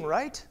reading,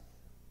 right?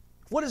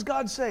 What does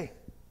God say?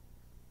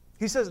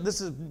 He says,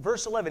 this is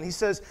verse 11, He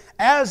says,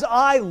 as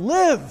I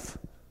live,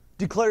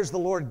 declares the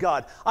Lord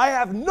God, I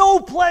have no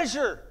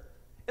pleasure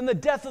in the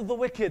death of the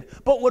wicked,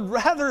 but would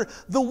rather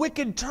the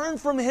wicked turn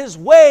from his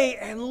way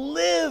and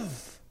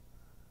live.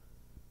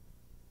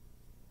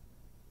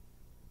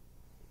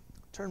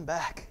 Turn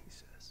back, He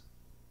says.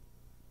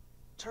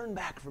 Turn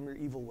back from your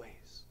evil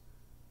ways.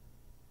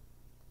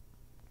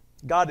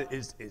 God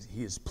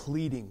He is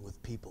pleading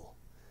with people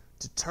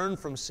to turn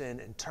from sin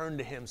and turn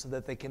to Him so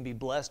that they can be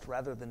blessed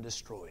rather than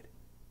destroyed.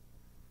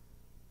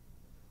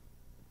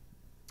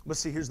 But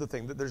see, here's the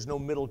thing, that there's no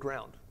middle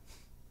ground.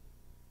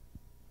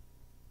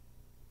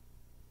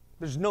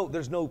 There's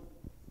no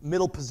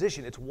middle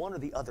position. It's one or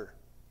the other.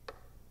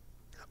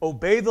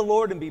 Obey the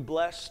Lord and be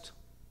blessed.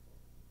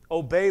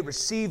 Obey,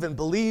 receive, and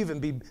believe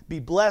and be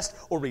blessed,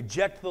 or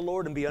reject the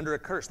Lord and be under a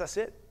curse. That's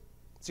it.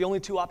 It's the only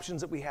two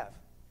options that we have.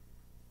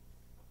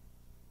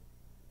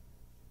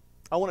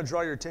 I want to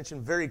draw your attention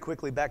very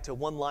quickly back to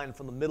one line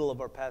from the middle of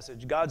our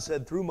passage. God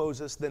said through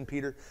Moses, then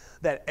Peter,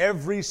 that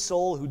every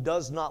soul who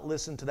does not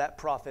listen to that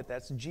prophet,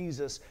 that's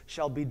Jesus,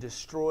 shall be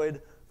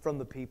destroyed from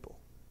the people.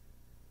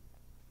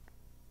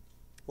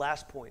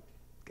 Last point,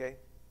 okay?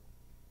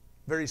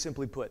 Very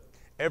simply put,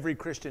 every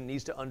Christian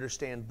needs to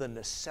understand the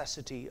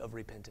necessity of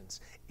repentance.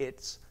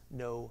 It's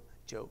no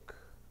joke.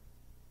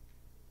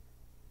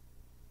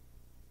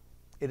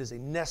 It is a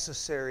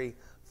necessary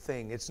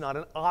thing. It's not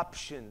an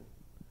option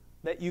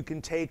that you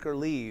can take or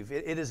leave.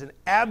 It is an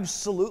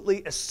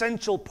absolutely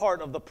essential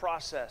part of the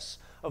process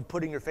of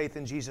putting your faith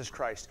in Jesus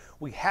Christ.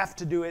 We have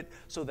to do it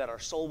so that our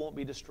soul won't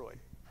be destroyed.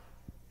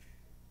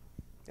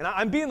 And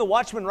I'm being the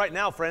watchman right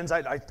now, friends.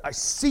 I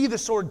see the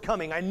sword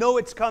coming. I know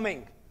it's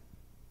coming.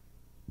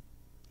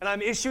 And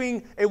I'm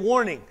issuing a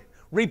warning.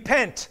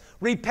 Repent,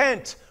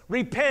 repent,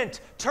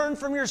 repent. Turn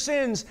from your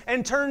sins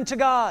and turn to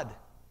God.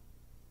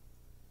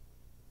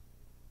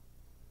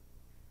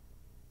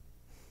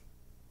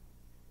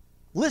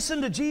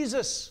 Listen to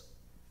Jesus.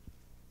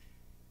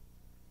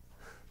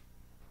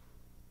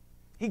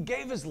 He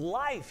gave His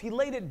life. He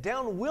laid it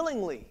down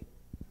willingly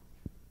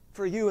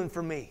for you and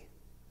for me.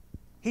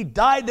 He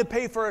died to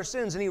pay for our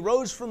sins, and He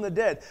rose from the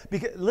dead.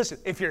 Because, listen,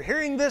 if you're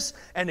hearing this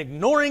and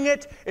ignoring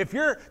it, if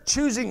you're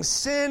choosing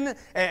sin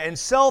and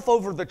self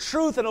over the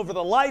truth and over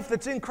the life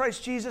that's in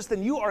Christ Jesus,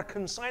 then you are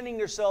consigning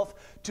yourself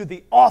to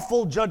the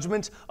awful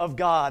judgment of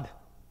God.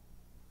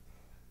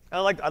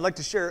 I'd like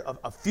to share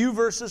a few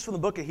verses from the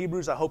book of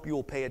Hebrews. I hope you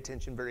will pay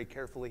attention very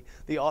carefully.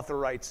 The author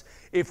writes,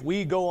 if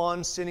we go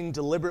on sinning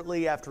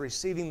deliberately after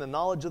receiving the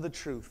knowledge of the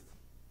truth,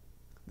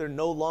 there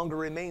no longer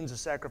remains a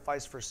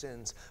sacrifice for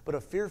sins, but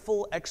a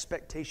fearful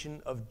expectation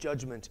of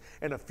judgment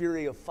and a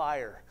fury of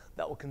fire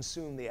that will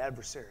consume the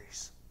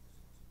adversaries.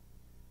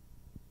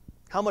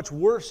 How much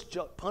worse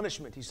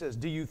punishment, he says,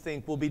 do you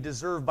think will be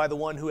deserved by the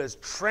one who has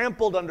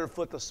trampled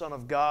underfoot the Son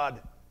of God,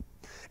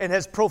 and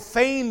has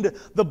profaned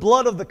the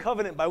blood of the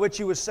covenant by which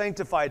He was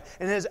sanctified,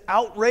 and has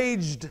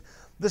outraged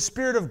the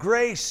Spirit of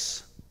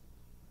grace?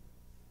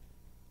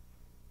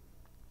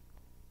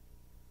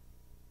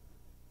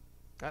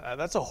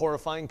 That's a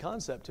horrifying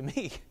concept to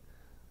me.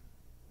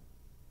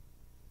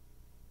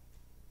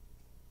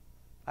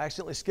 I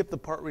accidentally skipped the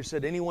part where He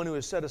said, anyone who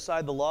has set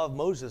aside the law of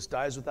Moses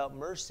dies without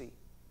mercy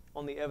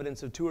on the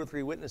evidence of 2 or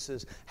 3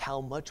 witnesses.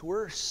 How much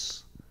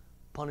worse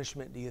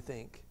punishment do you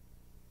think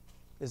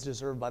is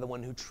deserved by the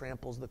one who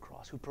tramples the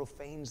cross, who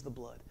profanes the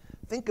blood?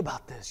 Think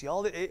about this,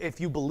 y'all.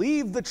 If you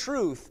believe the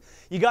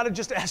truth, you got to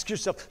just ask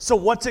yourself, so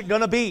what's it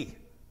going to be,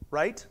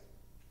 right?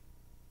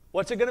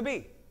 What's it going to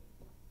be?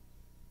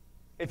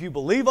 If you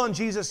believe on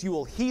Jesus, you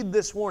will heed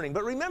this warning.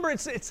 But remember,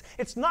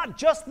 it's not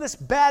just this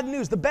bad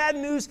news. The bad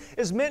news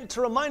is meant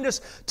to remind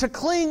us to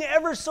cling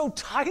ever so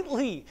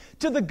tightly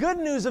to the good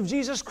news of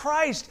Jesus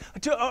Christ,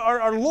 to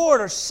our Lord,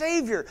 our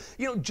Savior.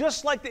 You know,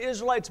 just like the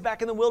Israelites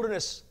back in the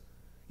wilderness.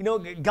 You know,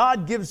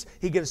 God gives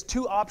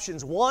 2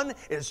 options. One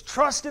is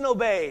trust and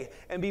obey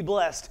and be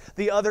blessed.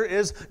 The other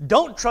is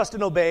don't trust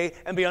and obey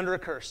and be under a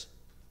curse.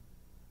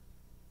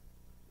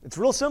 It's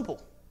real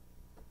simple.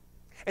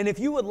 And if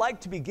you would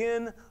like to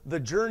begin the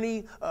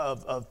journey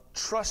of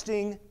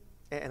trusting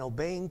and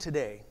obeying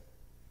today,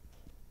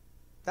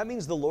 that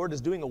means the Lord is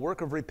doing a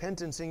work of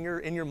repentance in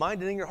your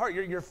mind and in your heart.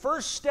 Your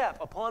first step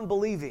upon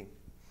believing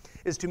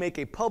is to make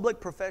a public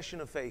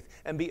profession of faith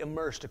and be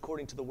immersed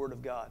according to the Word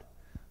of God.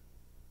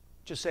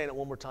 Just saying it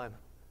one more time.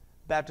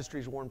 Baptistry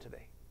is warm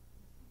today.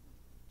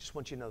 Just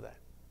want you to know that.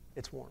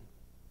 It's warm.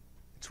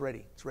 It's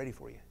ready. It's ready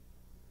for you.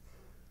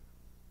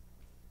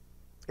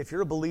 If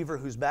you're a believer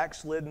who's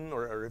backslidden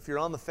or if you're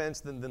on the fence,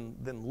 then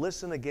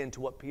listen again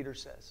to what Peter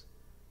says.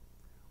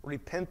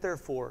 Repent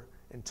therefore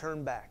and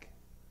turn back,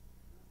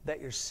 that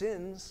your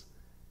sins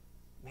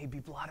may be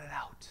blotted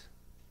out,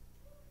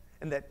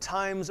 and that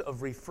times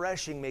of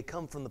refreshing may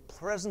come from the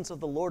presence of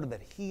the Lord, and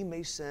that He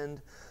may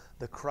send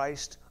the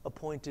Christ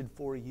appointed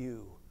for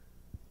you,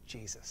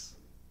 Jesus.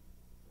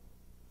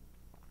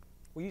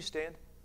 Will you stand?